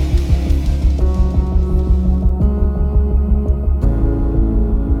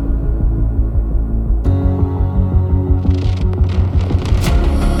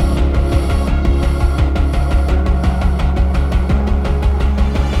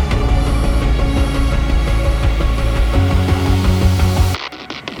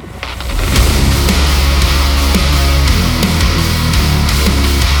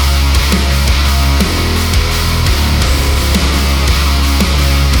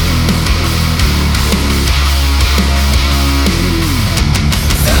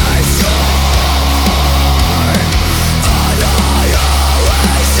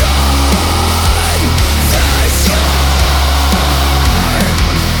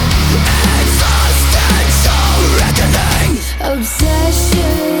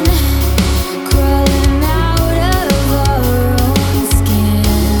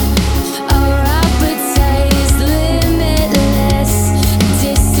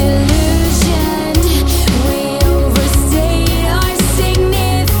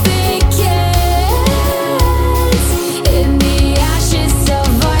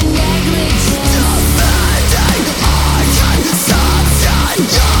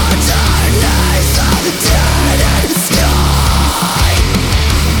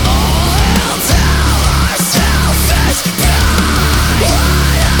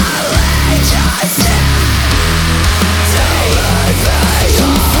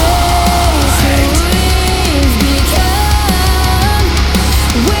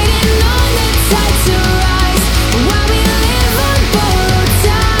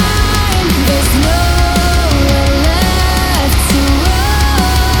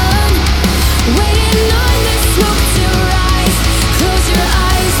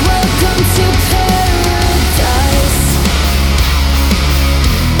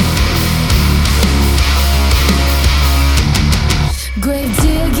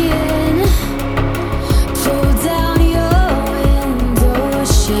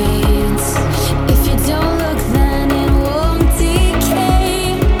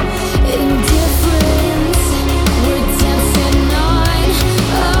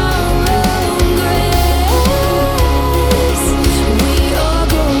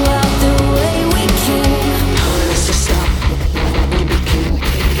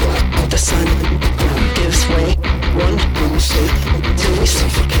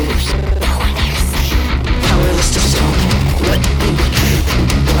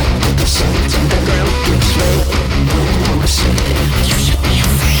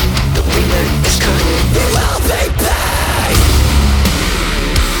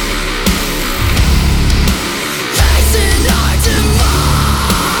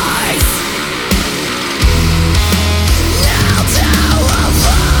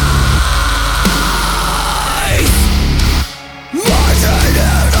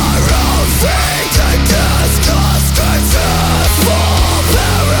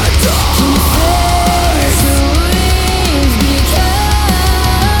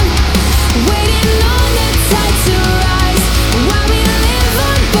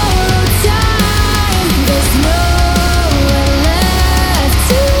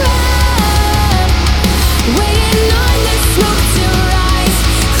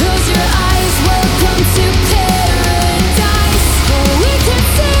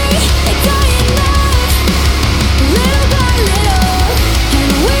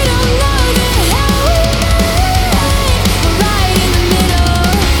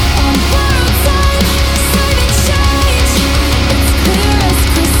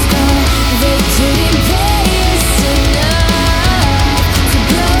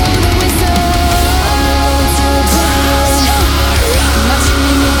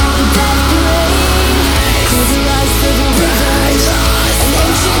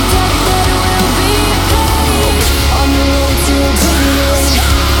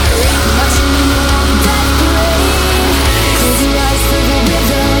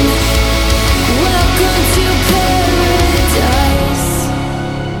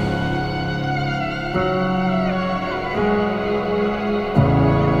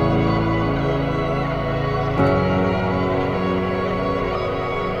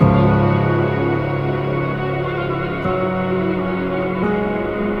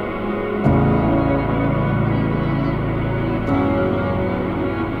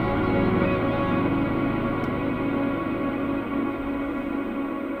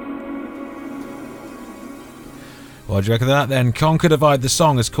 What do you reckon of that then? Conquer Divide, the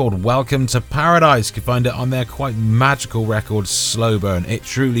song is called Welcome to Paradise. You can find it on their quite magical record, Slow Burn. It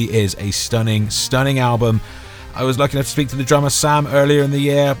truly is a stunning, stunning album. I was lucky enough to speak to the drummer Sam earlier in the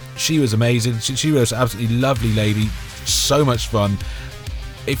year. She was amazing. She was an absolutely lovely lady. So much fun.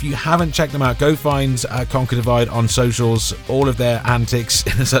 If you haven't checked them out, go find Conquer Divide on socials. All of their antics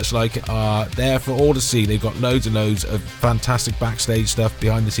and such like are there for all to see. They've got loads and loads of fantastic backstage stuff,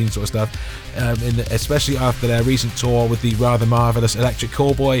 behind the scenes sort of stuff, especially after their recent tour with the rather marvellous Electric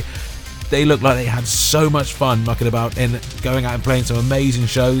Callboy. They look like they had so much fun mucking about and going out and playing some amazing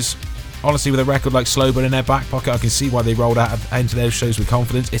shows. Honestly, with a record like Slow Burn in their back pocket, I can see why they rolled out into those shows with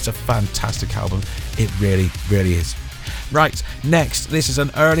confidence. It's a fantastic album. It really, really is. Right, next, this is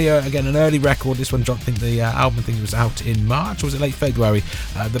an early record. This one dropped, I think the album was out in March, or was it late February?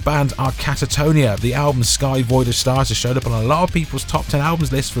 The band are Catatonia. The album Sky Void of Stars has showed up on a lot of people's top 10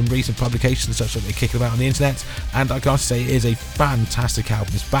 albums list from recent publications such that they're kicking about on the internet, and I can't say it is a fantastic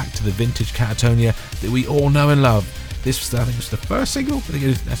album. It's back to the vintage Catatonia that we all know and love. This was, I think, was the first single. I think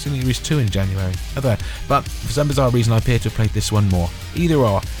it released 2 in January. But for some bizarre reason, I appear to have played this one more. Either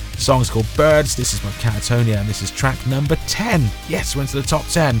or. The song's called Birds. This is by Catatonia, and this is track number 10. Yes, went to the top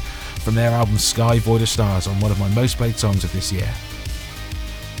 10 from their album Sky Void of Stars, on one of my most played songs of this year.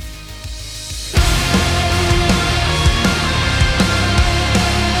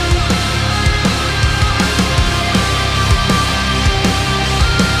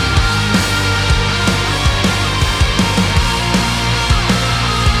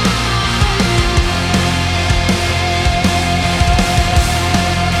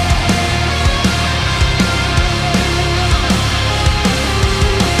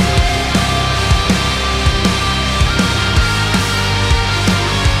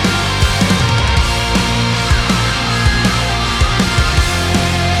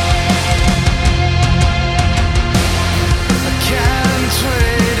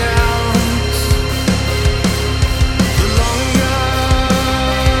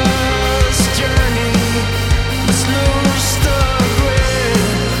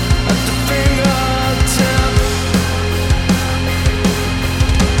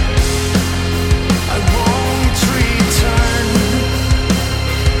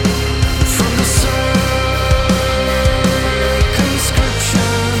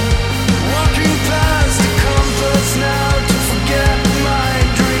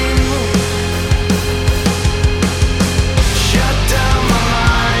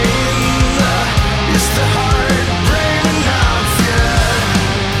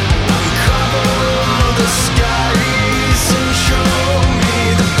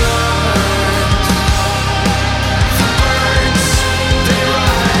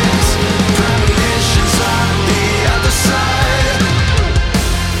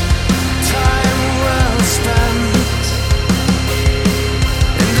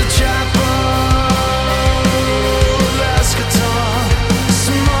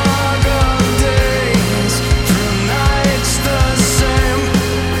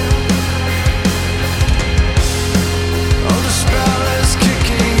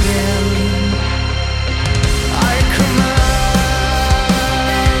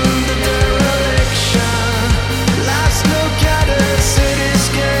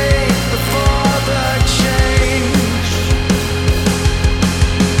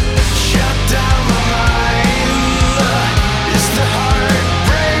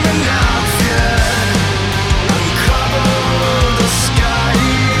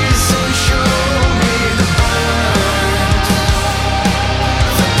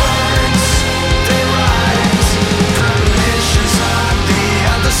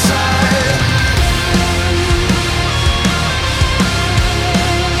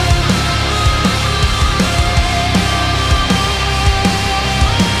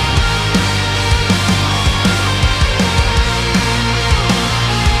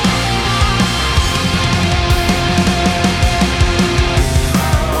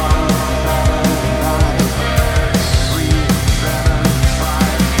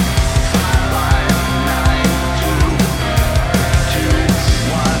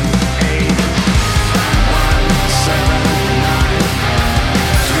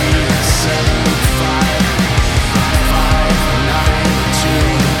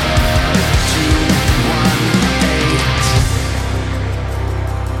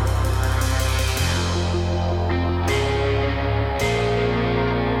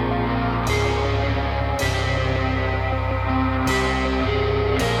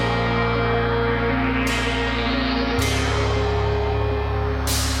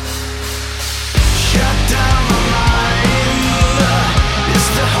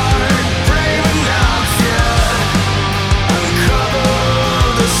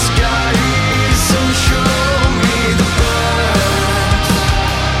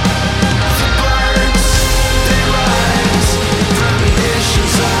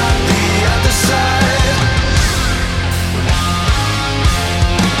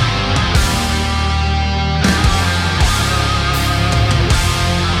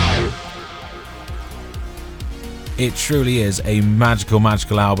 It truly is a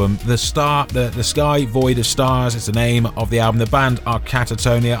magical album. The Sky Void of Stars is the name of the album. The band are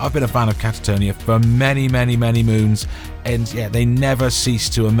Catatonia. I've been a fan of Catatonia for many moons, and yeah, they never cease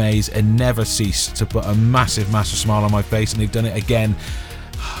to amaze and never cease to put a massive smile on my face, and they've done it again.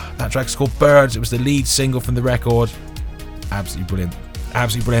 That track's called Birds. It was the lead single from the record. Absolutely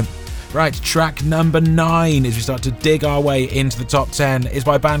brilliant. Right, track number 9, as we start to dig our way into the top 10, is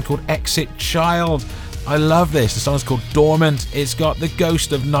by a band called Exit Child. I love this. The song's called Dormant. It's got the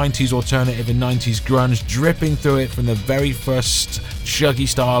ghost of 90s alternative and 90s grunge dripping through it from the very first chuggy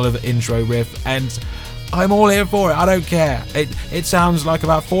style of intro riff, and I'm all here for it. I don't care. It sounds like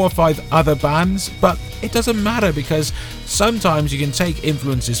about 4 or 5 other bands, but it doesn't matter, because sometimes you can take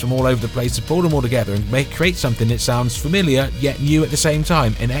influences from all over the place and pull them all together and create something that sounds familiar yet new at the same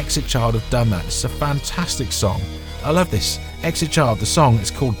time, and Exit Child have done that. It's a fantastic song. I love this. Exit Child, the song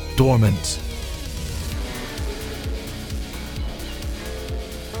is called Dormant.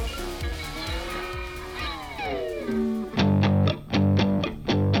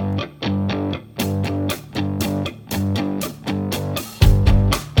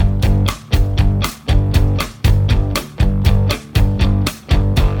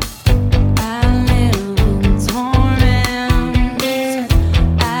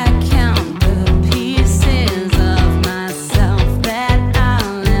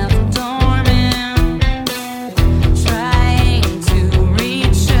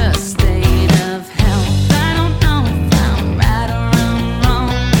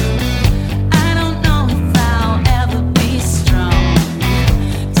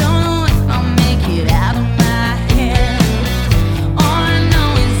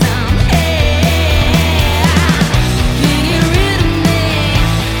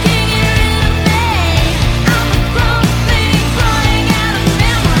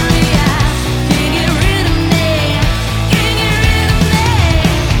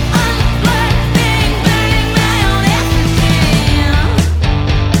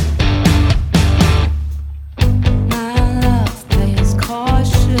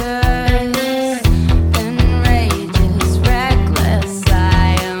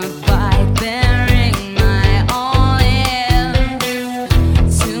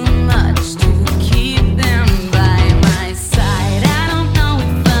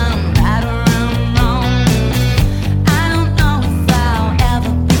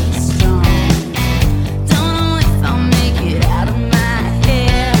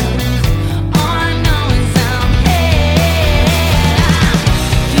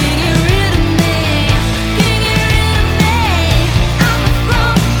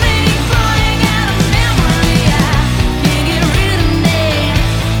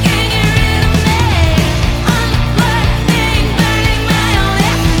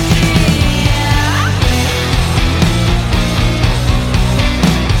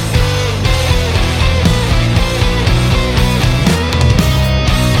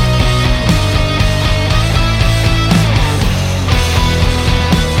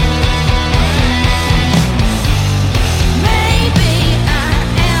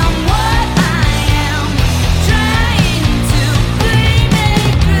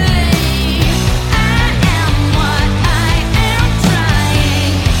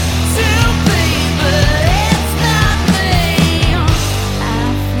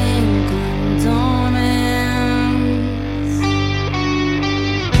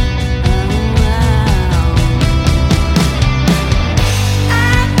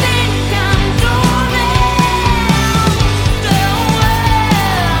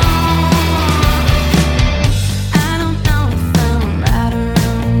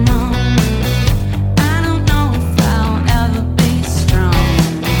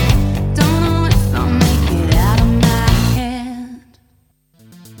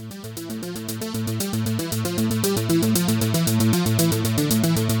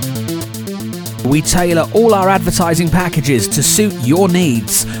 We tailor all our advertising packages to suit your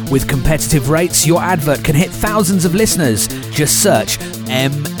needs. With competitive rates, your advert can hit thousands of listeners. Just search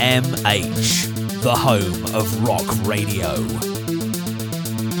MMH, the home of rock radio.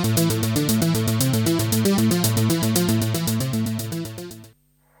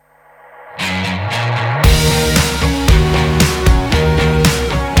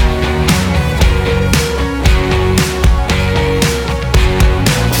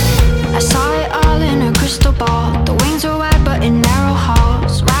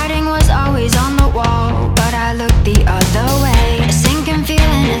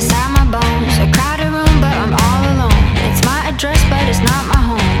 Address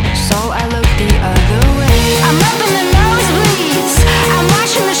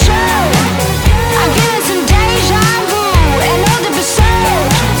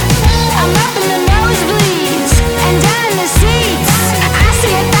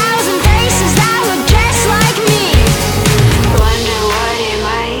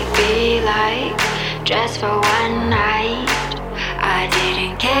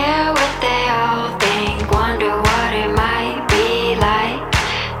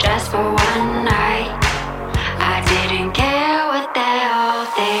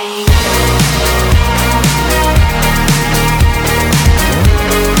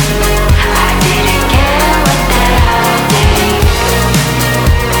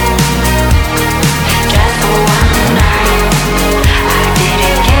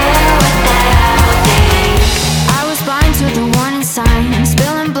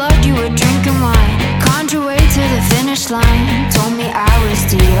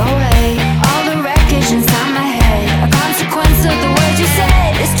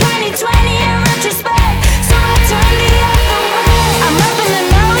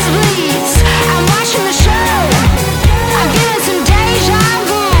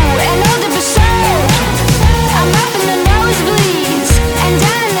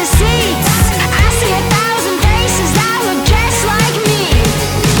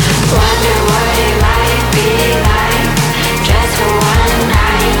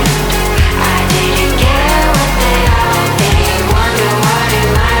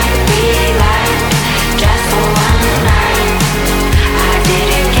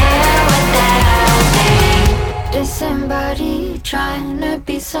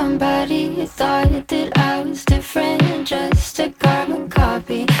Somebody thought that I was different, just a carbon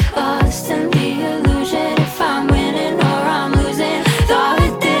copy, lost in the illusion. If I'm winning or I'm losing, thought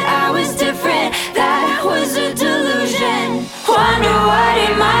that I was different, that was a delusion. Wonder what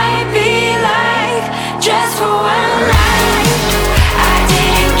it might be like, just for one night. I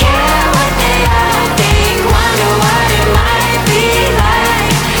didn't care what they all think. Wonder what it might be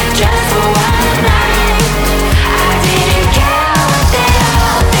like, just for one night. I didn't care what they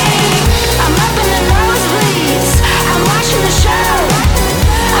all think. I'm up in the nosebleeds, I'm watching the show,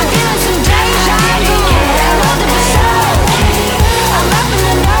 I'm feeling some deja vu, and all the episode. I'm up in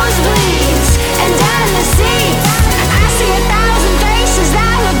the nosebleeds and down in the seats. I see 1,000 faces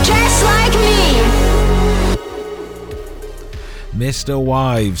that look just like me. Mr.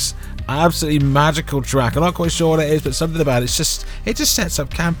 Wives. Absolutely magical track. I'm not quite sure what it is, but something about it just sets up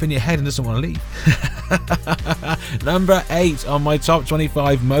camp in your head and doesn't want to leave. Number 8 on my top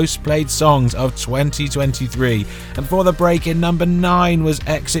 25 most played songs of 2023. And for the break in number 9 was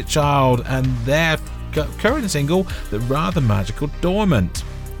Exit Child and their current single, the rather magical Dormant.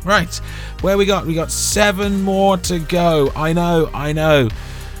 Right, where we got 7 more to go. I know.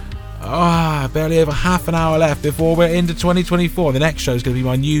 Barely over half an hour left before we're into 2024. The next show is going to be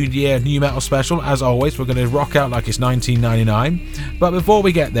my New Year New Metal special. As always, we're going to rock out like it's 1999. But before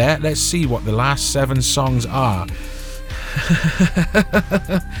we get there, let's see what the last 7 songs are.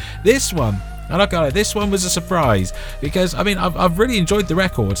 This one, I'm not gonna lie, this one was a surprise because I've really enjoyed the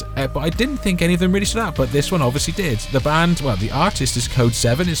records, but I didn't think any of them really stood out. But this one obviously did. The band, the artist is Code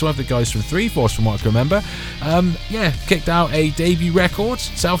 7. It's one of the guys from 3 Force, from what I can remember. Kicked out a debut record,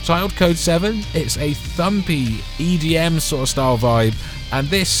 self-titled Code 7. It's a thumpy EDM sort of style vibe, and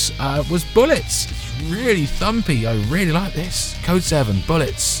this was Bullets. It's really thumpy. I really like this. Code 7,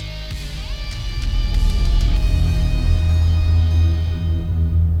 Bullets.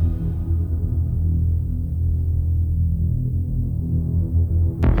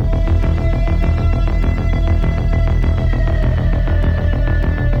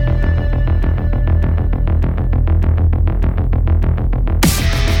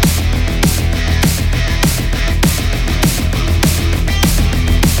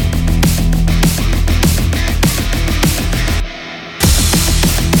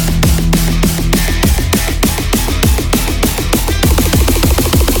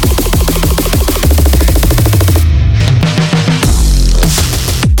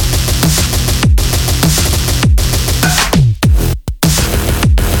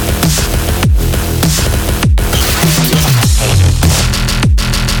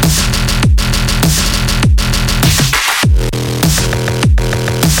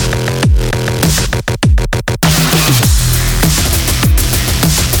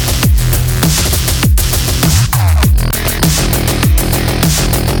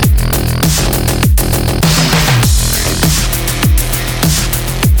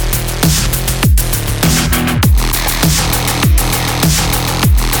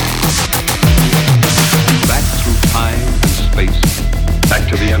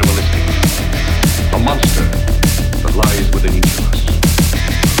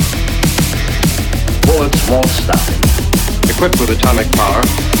 Equipped with atomic power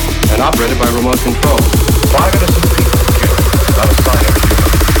and operated by remote control. 5 innocent people killed without a sign of human.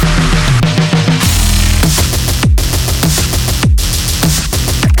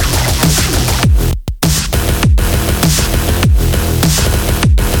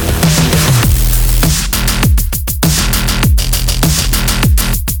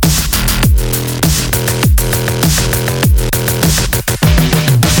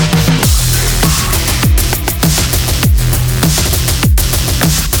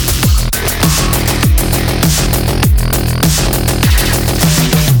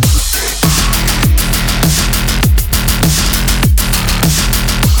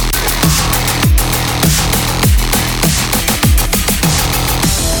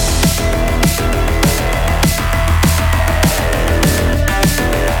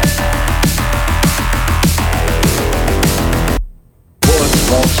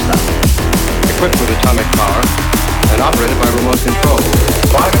 equipped with atomic power, and operated by remote control.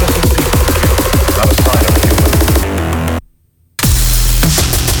 5 innocent people, not a sign of a human.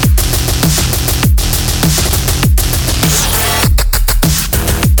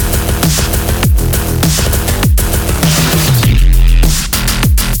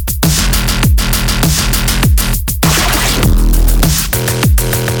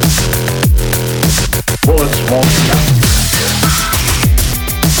 Bullets won't stop.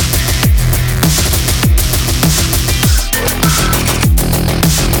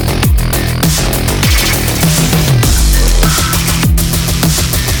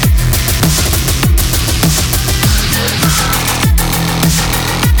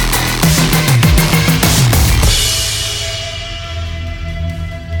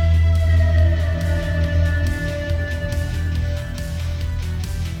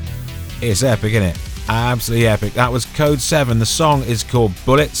 It's epic, isn't it? Absolutely epic. That was Code 7. The song is called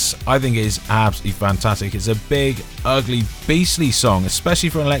Bullets. I think it is absolutely fantastic. It's a big, ugly, beastly song, especially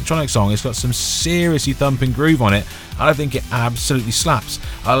for an electronic song. It's got some seriously thumping groove on it, and I think it absolutely slaps.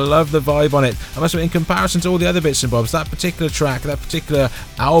 I love the vibe on it. I must admit, in comparison to all the other bits and bobs, that particular track, that particular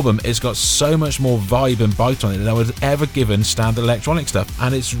album, has got so much more vibe and bite on it than I was ever given standard electronic stuff,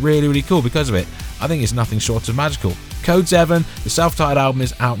 and it's really, really cool because of it. I think it's nothing short of magical. Code 7, the self-titled album,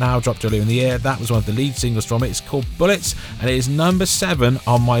 is out now, dropped earlier in the year. That was one of the lead singles from it. It's called Bullets, and it is number 7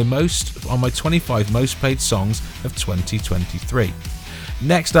 on my 25 most played songs of 2023.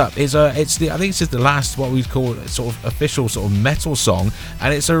 Next up is I think this is the last what we'd call sort of official sort of metal song,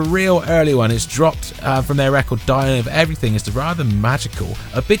 and it's a real early one. It's dropped from their record Dying of Everything. It's the rather magical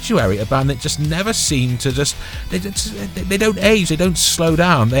Obituary, a band that just never seem to they don't age, they don't slow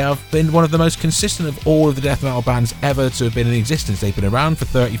down. They have been one of the most consistent of all of the death metal bands ever to have been in existence. They've been around for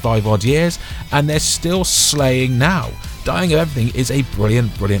 35 odd years, and they're still slaying now. Dying of Everything is a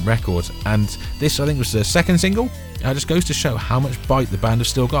brilliant record, and this, I think, was the second single. It just goes to show how much bite the band have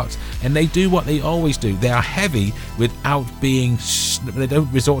still got, and they do what they always do. They are heavy without being they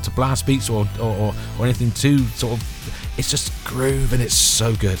don't resort to blast beats or anything too sort of, it's just groove, and it's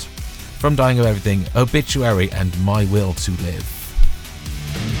so good. From Dying of Everything, Obituary and My Will to Live.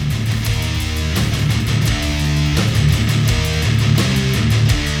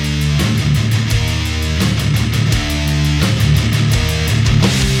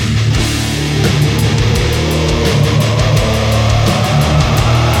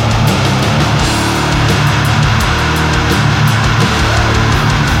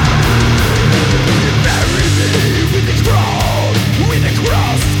 With a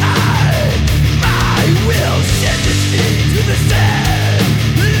cross eye, my will sends me to the same.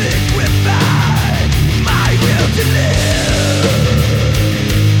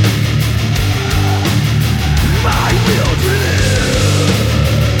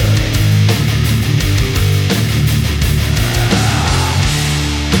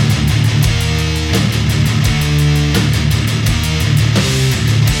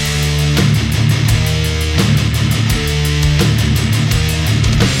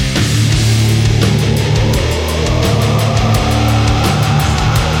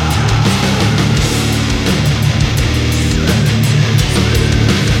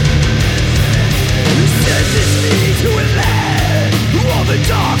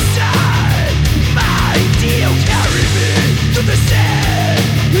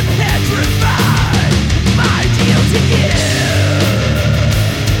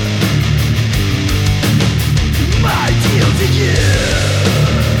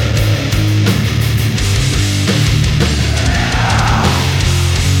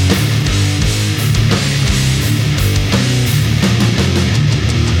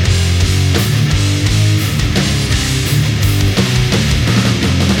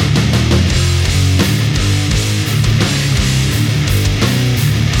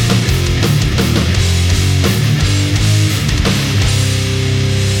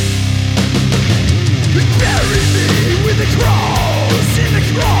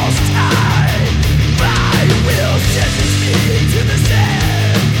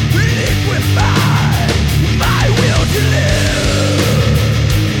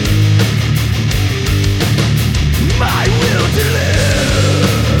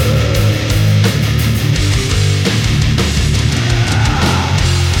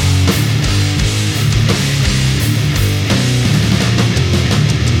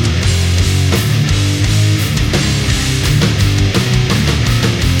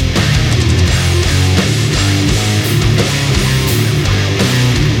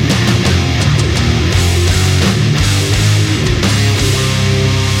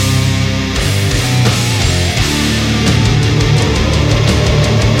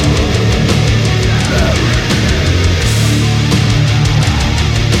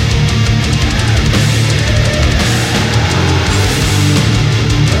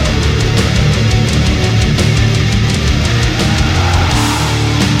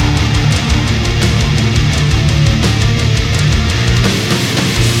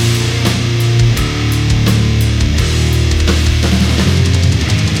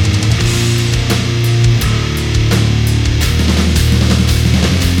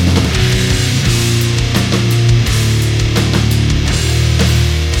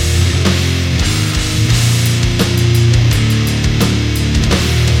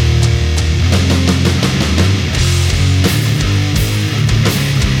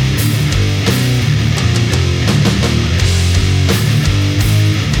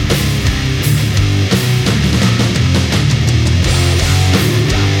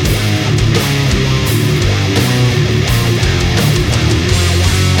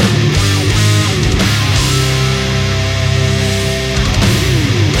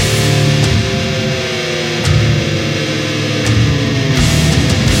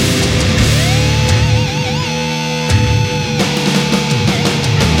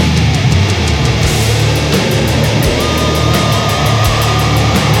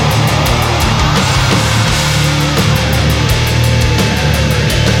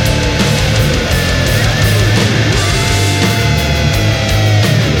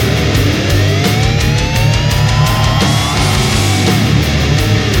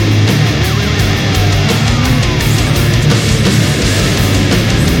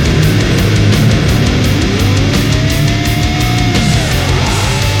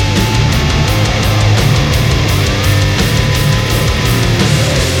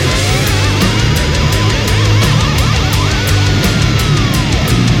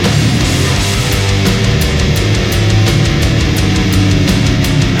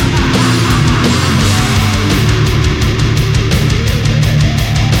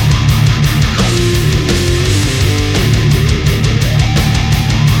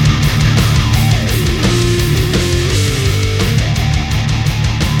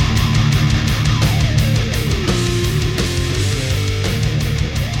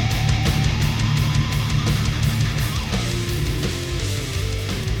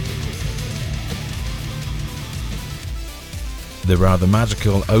 rather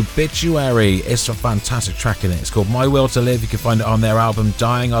magical Obituary. It's a fantastic track in it. It's called My Will to Live. You can find it on their album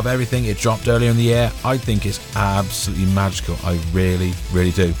Dying of Everything. It dropped earlier in the year. I think it's absolutely magical. I really,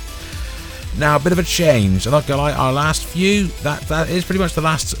 really do. Now, a bit of a change. I'm not going to lie, our last few, that is pretty much the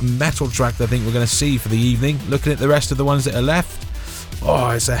last metal track that I think we're going to see for the evening. Looking at the rest of the ones that are left, oh,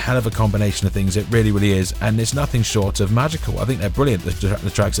 it's a hell of a combination of things. It really, really is. And it's nothing short of magical. I think they're brilliant,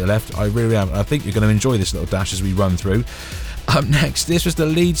 the tracks that are left. I really am. I think you're going to enjoy this little dash as we run through. Up next, this was the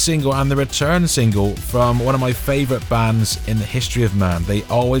lead single and the return single from one of my favourite bands in the history of man. They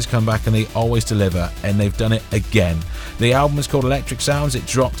always come back and they always deliver, and they've done it again. The album is called Electric Sounds. It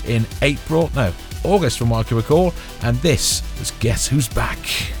dropped in August from what I can recall, and this was Guess Who's Back.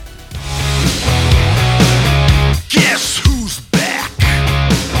 Guess who's back?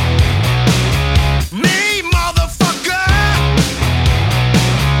 Me, motherfucker!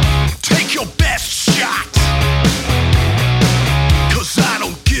 Take your best shot, 'cause I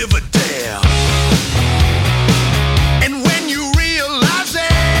don't give a damn. And when you realize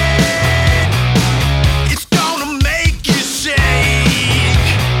it, it's gonna make you shake.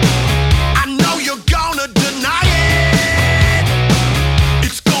 I know you're gonna deny it.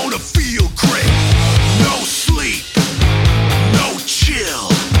 It's gonna feel great. No sleep, no chill.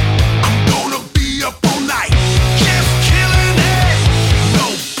 I'm gonna be up all night, just killing it. No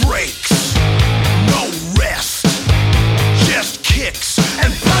breaks, no rest, just kicks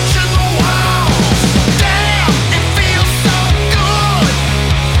and punching the walls. Damn, it feels so good.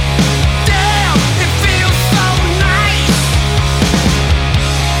 Damn, it feels so nice.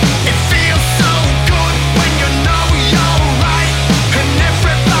 It feels so good when you know you're right, and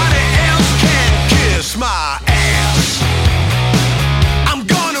everybody else can kiss my ass. I'm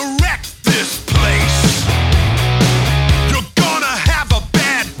gonna wreck this place. You're gonna have a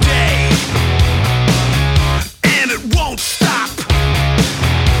bad day, and it won't stop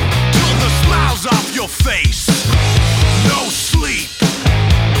till the smile's off your face. No sleep,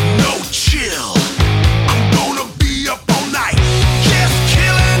 no chill. I'm gonna be up all night, just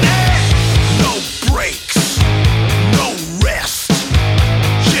killing it. No breaks, no rest,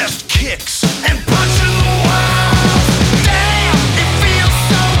 just kicks and punching the walls. Damn, it feels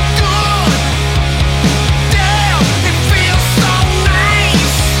so good. Damn, it feels so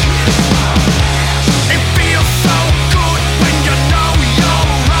nice. It feels so good when you know you're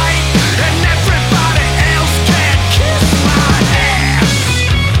right, and everybody else can kiss my ass.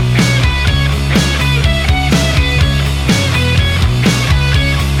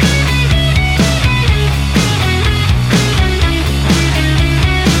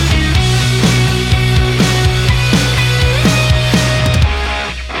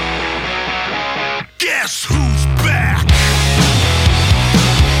 Guess who's back?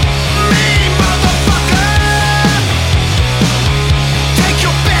 Me, motherfucker! Take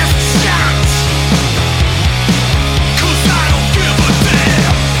your best shot, 'cause I don't give a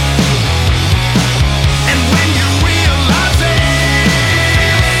damn. And when you realize it,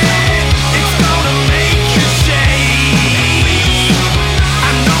 it's gonna make you shake.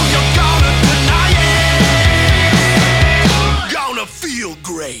 I know you're gonna deny it. Gonna feel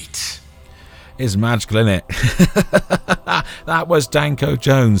great. It's magical, isn't it? That was Danko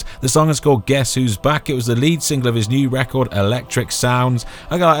Jones. The song is called Guess Who's Back. It was the lead single of his new record, Electric Sounds.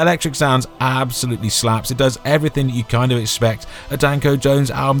 Electric Sounds absolutely slaps. It does everything that you kind of expect a Danko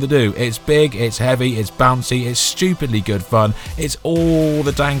Jones album to do. It's big, it's heavy, it's bouncy, it's stupidly good fun. It's all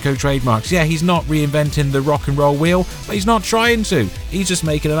the Danko trademarks. Yeah, he's not reinventing the rock and roll wheel, but he's not trying to. He's just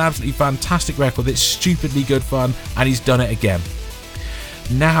making an absolutely fantastic record that's stupidly good fun, and he's done it again.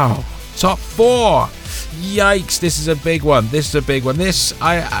 Now, top 4. Yikes! This is a big one. This is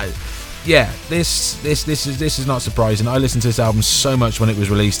not surprising. I listened to this album so much when it was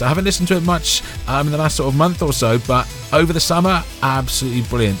released. I haven't listened to it much in the last sort of month or so, but over the summer, absolutely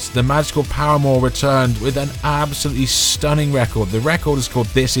brilliant. The Magical Paramore returned with an absolutely stunning record. The record is called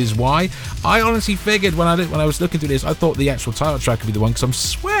This Is Why. I honestly figured when I was looking through this, I thought the actual title track would be the one, because I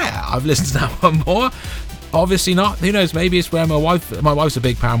swear I've listened to that one more. Obviously not. Who knows? Maybe it's where my wife's a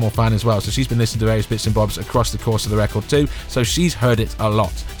big Paramore fan as well, so she's been listening to various bits and bobs across the course of the record too, so she's heard it a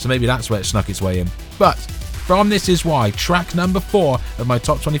lot, so maybe that's where it snuck its way in. But from This Is Why, track number 4 of my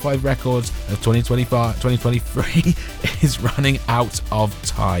top 25 records of 2023 is Running Out of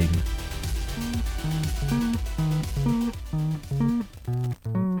Time.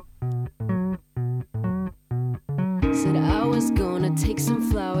 Said I was gonna take some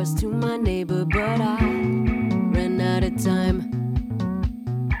flowers to my neighbor, but I ran out of time.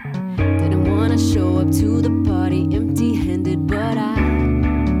 Didn't wanna show up to the party empty-handed, but I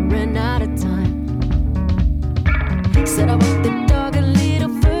ran out of time. Said I walked the dog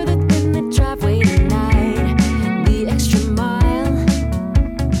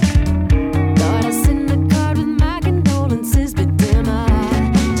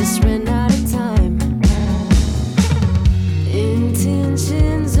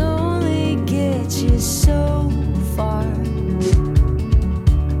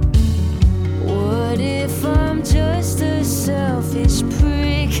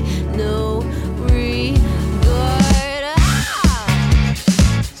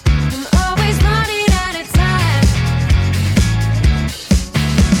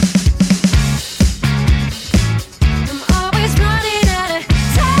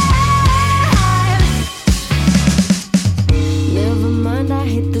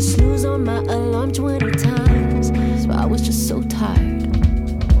to snooze on my alarm 20 times, so I was just so tired.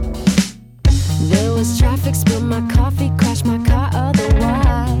 There was traffic, spilled my coffee, crashed my car,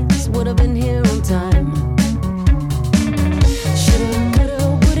 otherwise would have been here on time. Shoulda,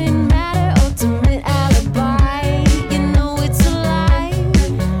 coulda, wouldn't matter, ultimate alibi. You know it's a lie.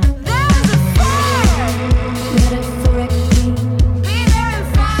 There was a fire, metaphorically. Be there in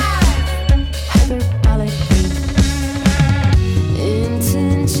 5, hyperbolically.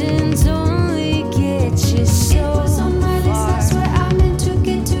 Intentions only get you so far. It was on my list, that's where I meant to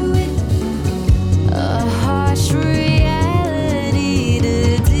get to it. A harsh reality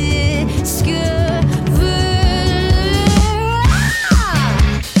to discover.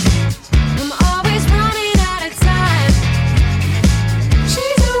 I'm always running out of time.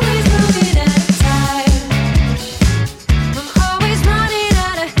 She's always running out of time. I'm always running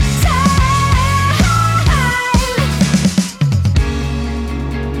out of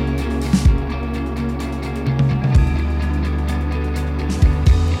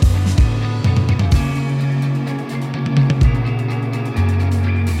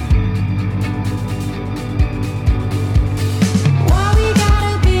Why we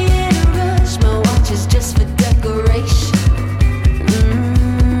gotta be in a rush? My watch is just for decoration.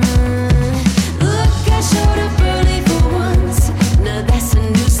 Look, I showed up early for once. Now that's a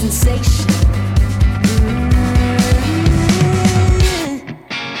new sensation.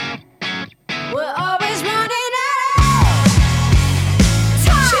 We're always running out of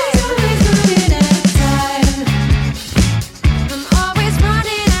time. She's always running out of time. I'm always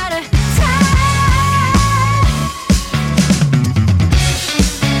running out of time.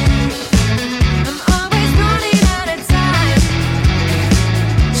 I'm always running out of time.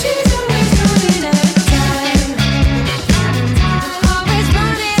 She's always running out of time. I'm always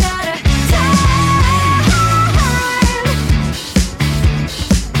running out of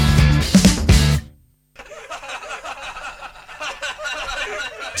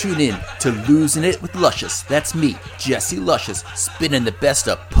Tune in to Losing It with Luscious. That's me, Jesse Luscious, spinning the best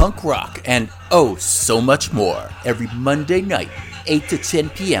of punk rock and oh, so much more. Every Monday night, 8 to 10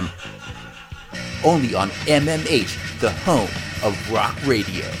 p.m. Only on MMH, the home of rock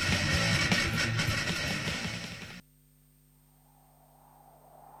radio.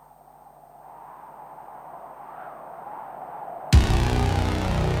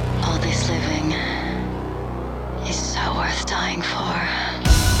 All this living is so worth dying for.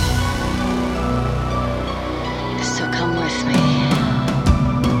 So come with me.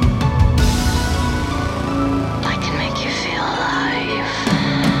 I can make you feel alive.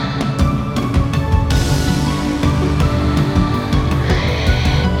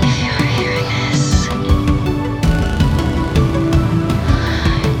 If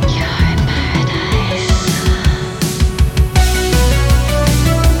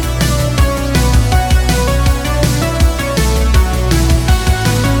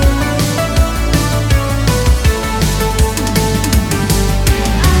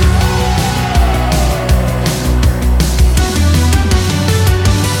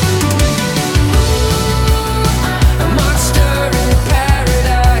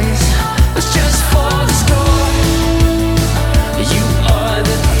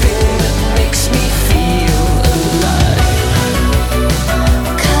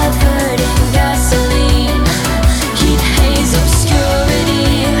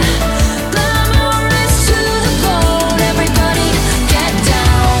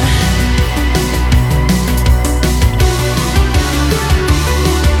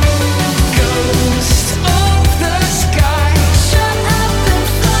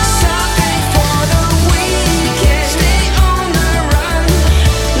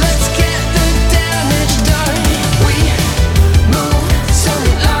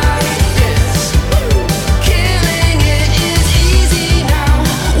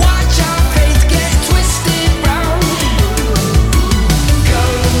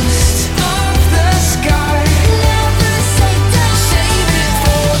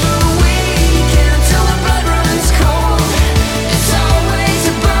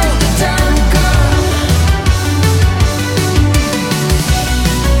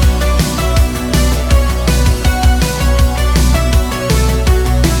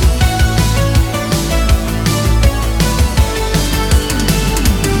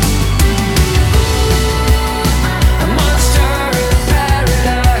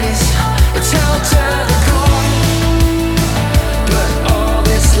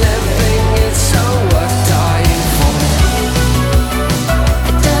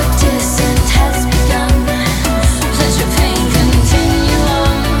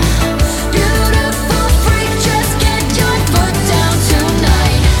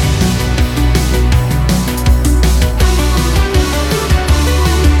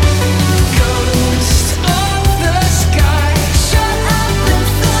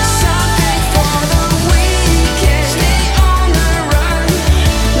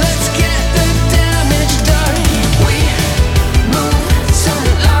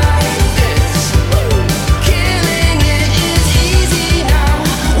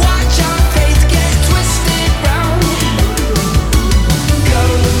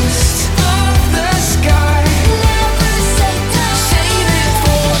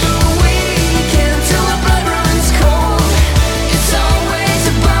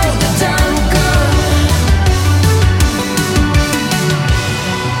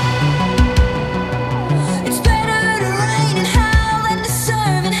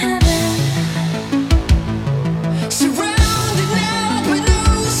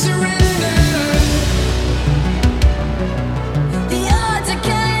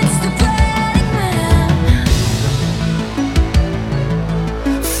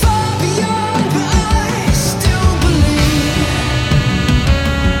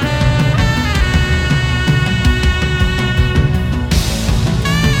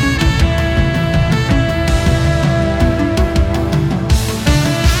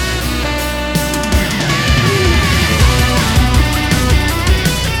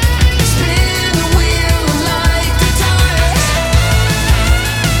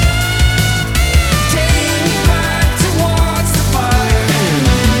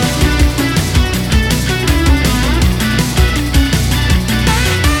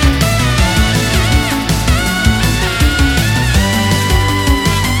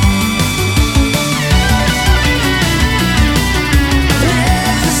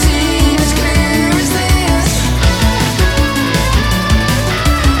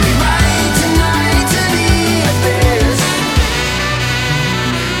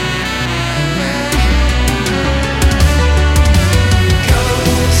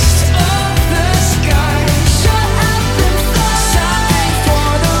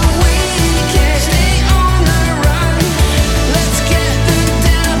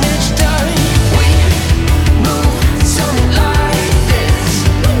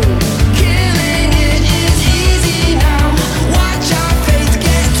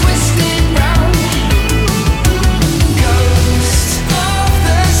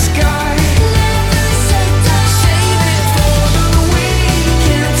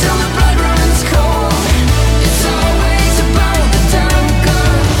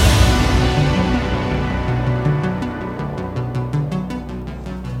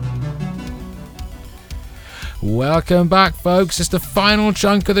Welcome back, folks. It's the final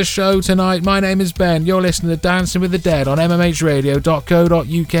chunk of the show tonight. My name is Ben. You're listening to Dancing with the Dead on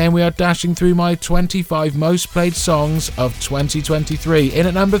mmhradio.co.uk, and we are dashing through my 25 most played songs of 2023. In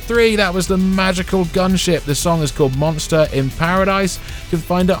at number 3, that was the Magical Gunship. The song is called Monster in Paradise. You can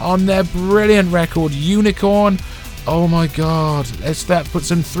find it on their brilliant record Unicorn. Oh my god, that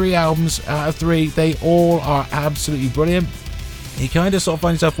puts in 3 albums out of 3. They all are absolutely brilliant. You kind of sort of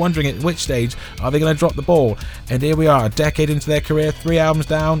find yourself wondering at which stage are they going to drop the ball. And here we are, a decade into their career, 3 albums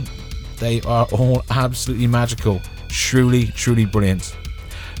down. They are all absolutely magical. Truly, truly brilliant.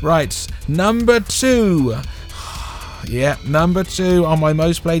 Right, number 2. Yeah, number 2 on my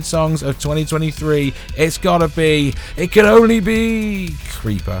most played songs of 2023. It can only be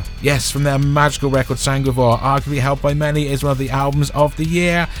Creeper. Yes, from their magical record Sangrevois. Arguably held by many is one of the albums of the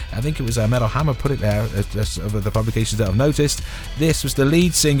year. I think it was Metal Hammer put it there as of the publications that I've noticed. This was the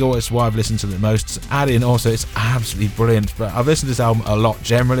lead single. It's why I've listened to it most. Add in also, it's absolutely brilliant. But I've listened to this album a lot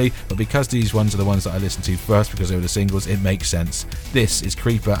generally, but because these ones are the ones that I listened to first because they were the singles, it makes sense. This is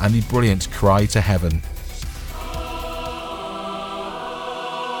Creeper and the brilliant Cry to Heaven.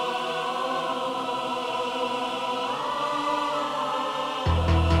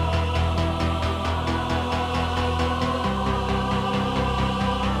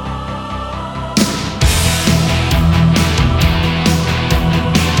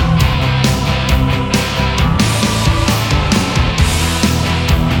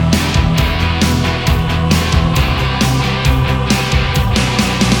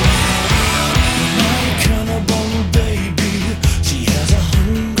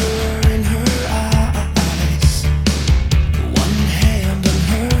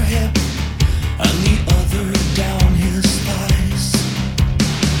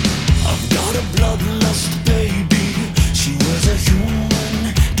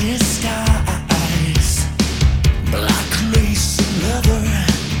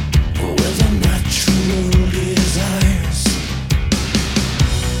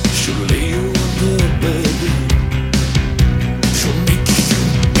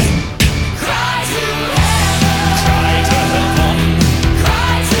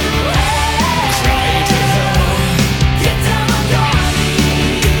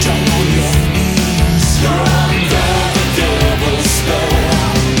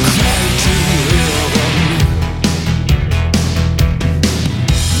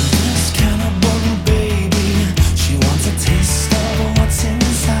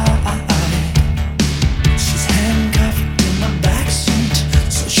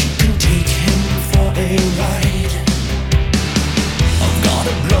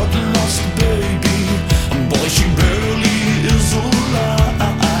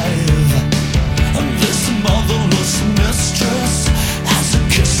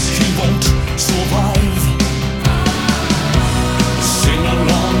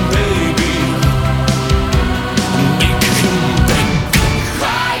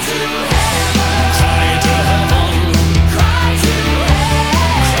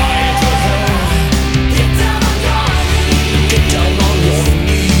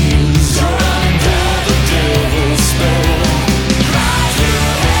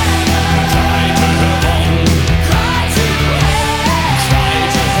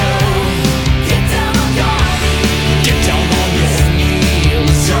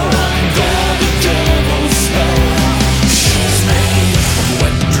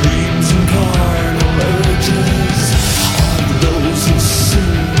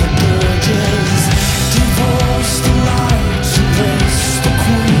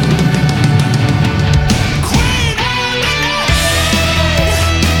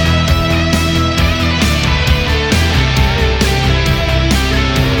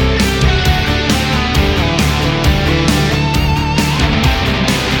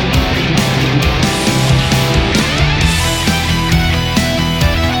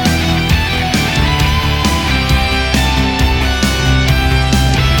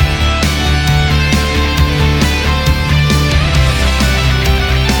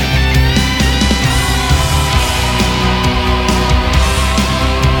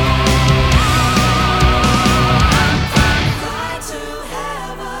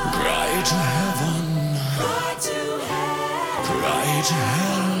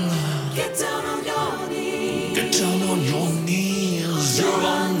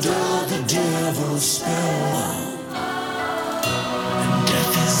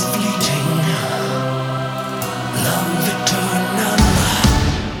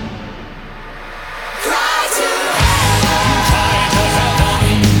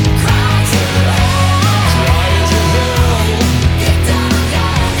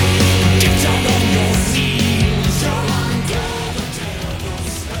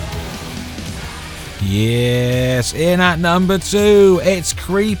 Yes, in at number 2, it's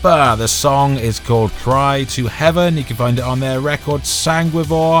Creeper. The song is called Cry to Heaven. You can find it on their record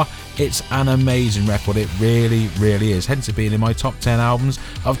Sanguivore. It's an amazing record, it really, really is. Hence it being in my top 10 albums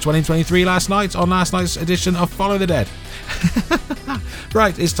of 2023 last night on last night's edition of Follow the Dead.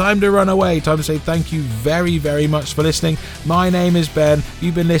 Right, it's time to run away. Time to say thank you very, very much for listening. My name is Ben.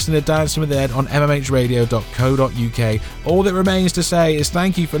 You've been listening to Dancing with the Dead on mmhradio.co.uk. All that remains to say is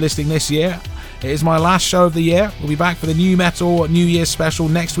thank you for listening this year. It is my last show of the year. We'll be back for the New Metal New Year's special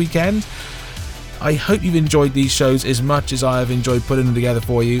next weekend. I hope you've enjoyed these shows as much as I have enjoyed putting them together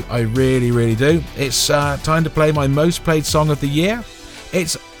for you. I really, really do. It's time to play my most played song of the year.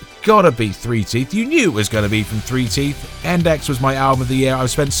 It's gotta be Three Teeth. You knew it was gonna be from Three Teeth. Index was my album of the year. I've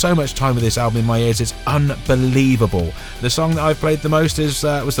spent so much time with this album in my ears. It's unbelievable. The song that I've played the most was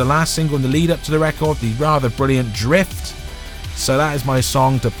the last single in the lead up to the record, the rather brilliant Drift. So that is my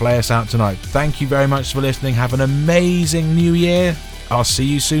song to play us out tonight. Thank you very much for listening. Have an amazing new year. I'll see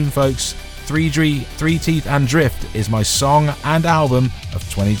you soon, folks. Three Teeth and Drift is my song and album of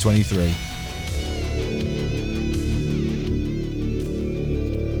 2023.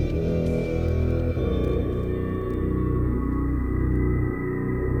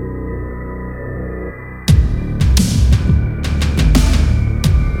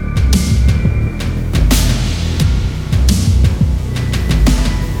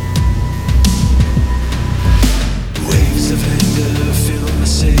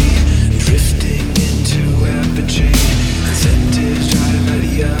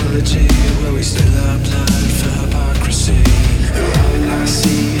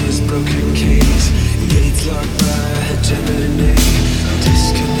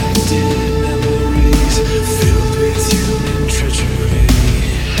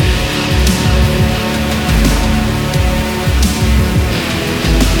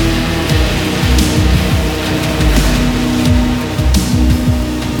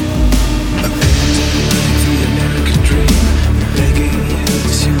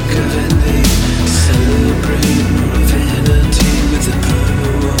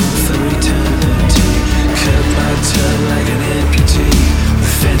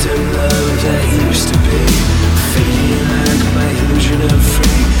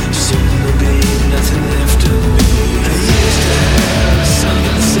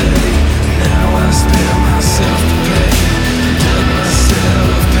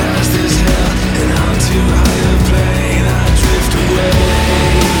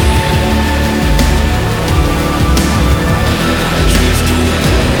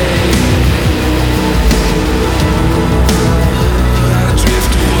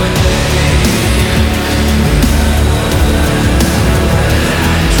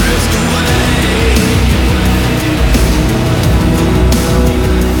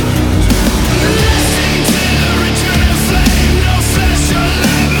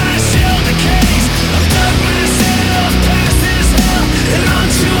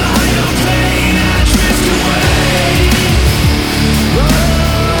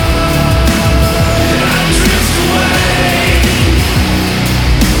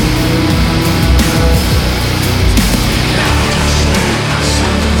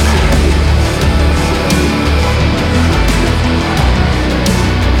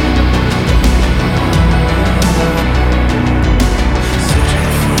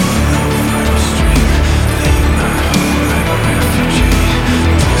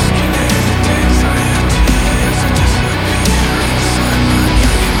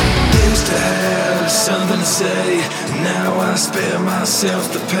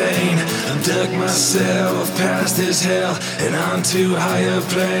 myself the pain. I dug myself past this hell and onto a higher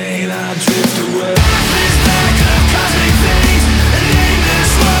plane. I drift away.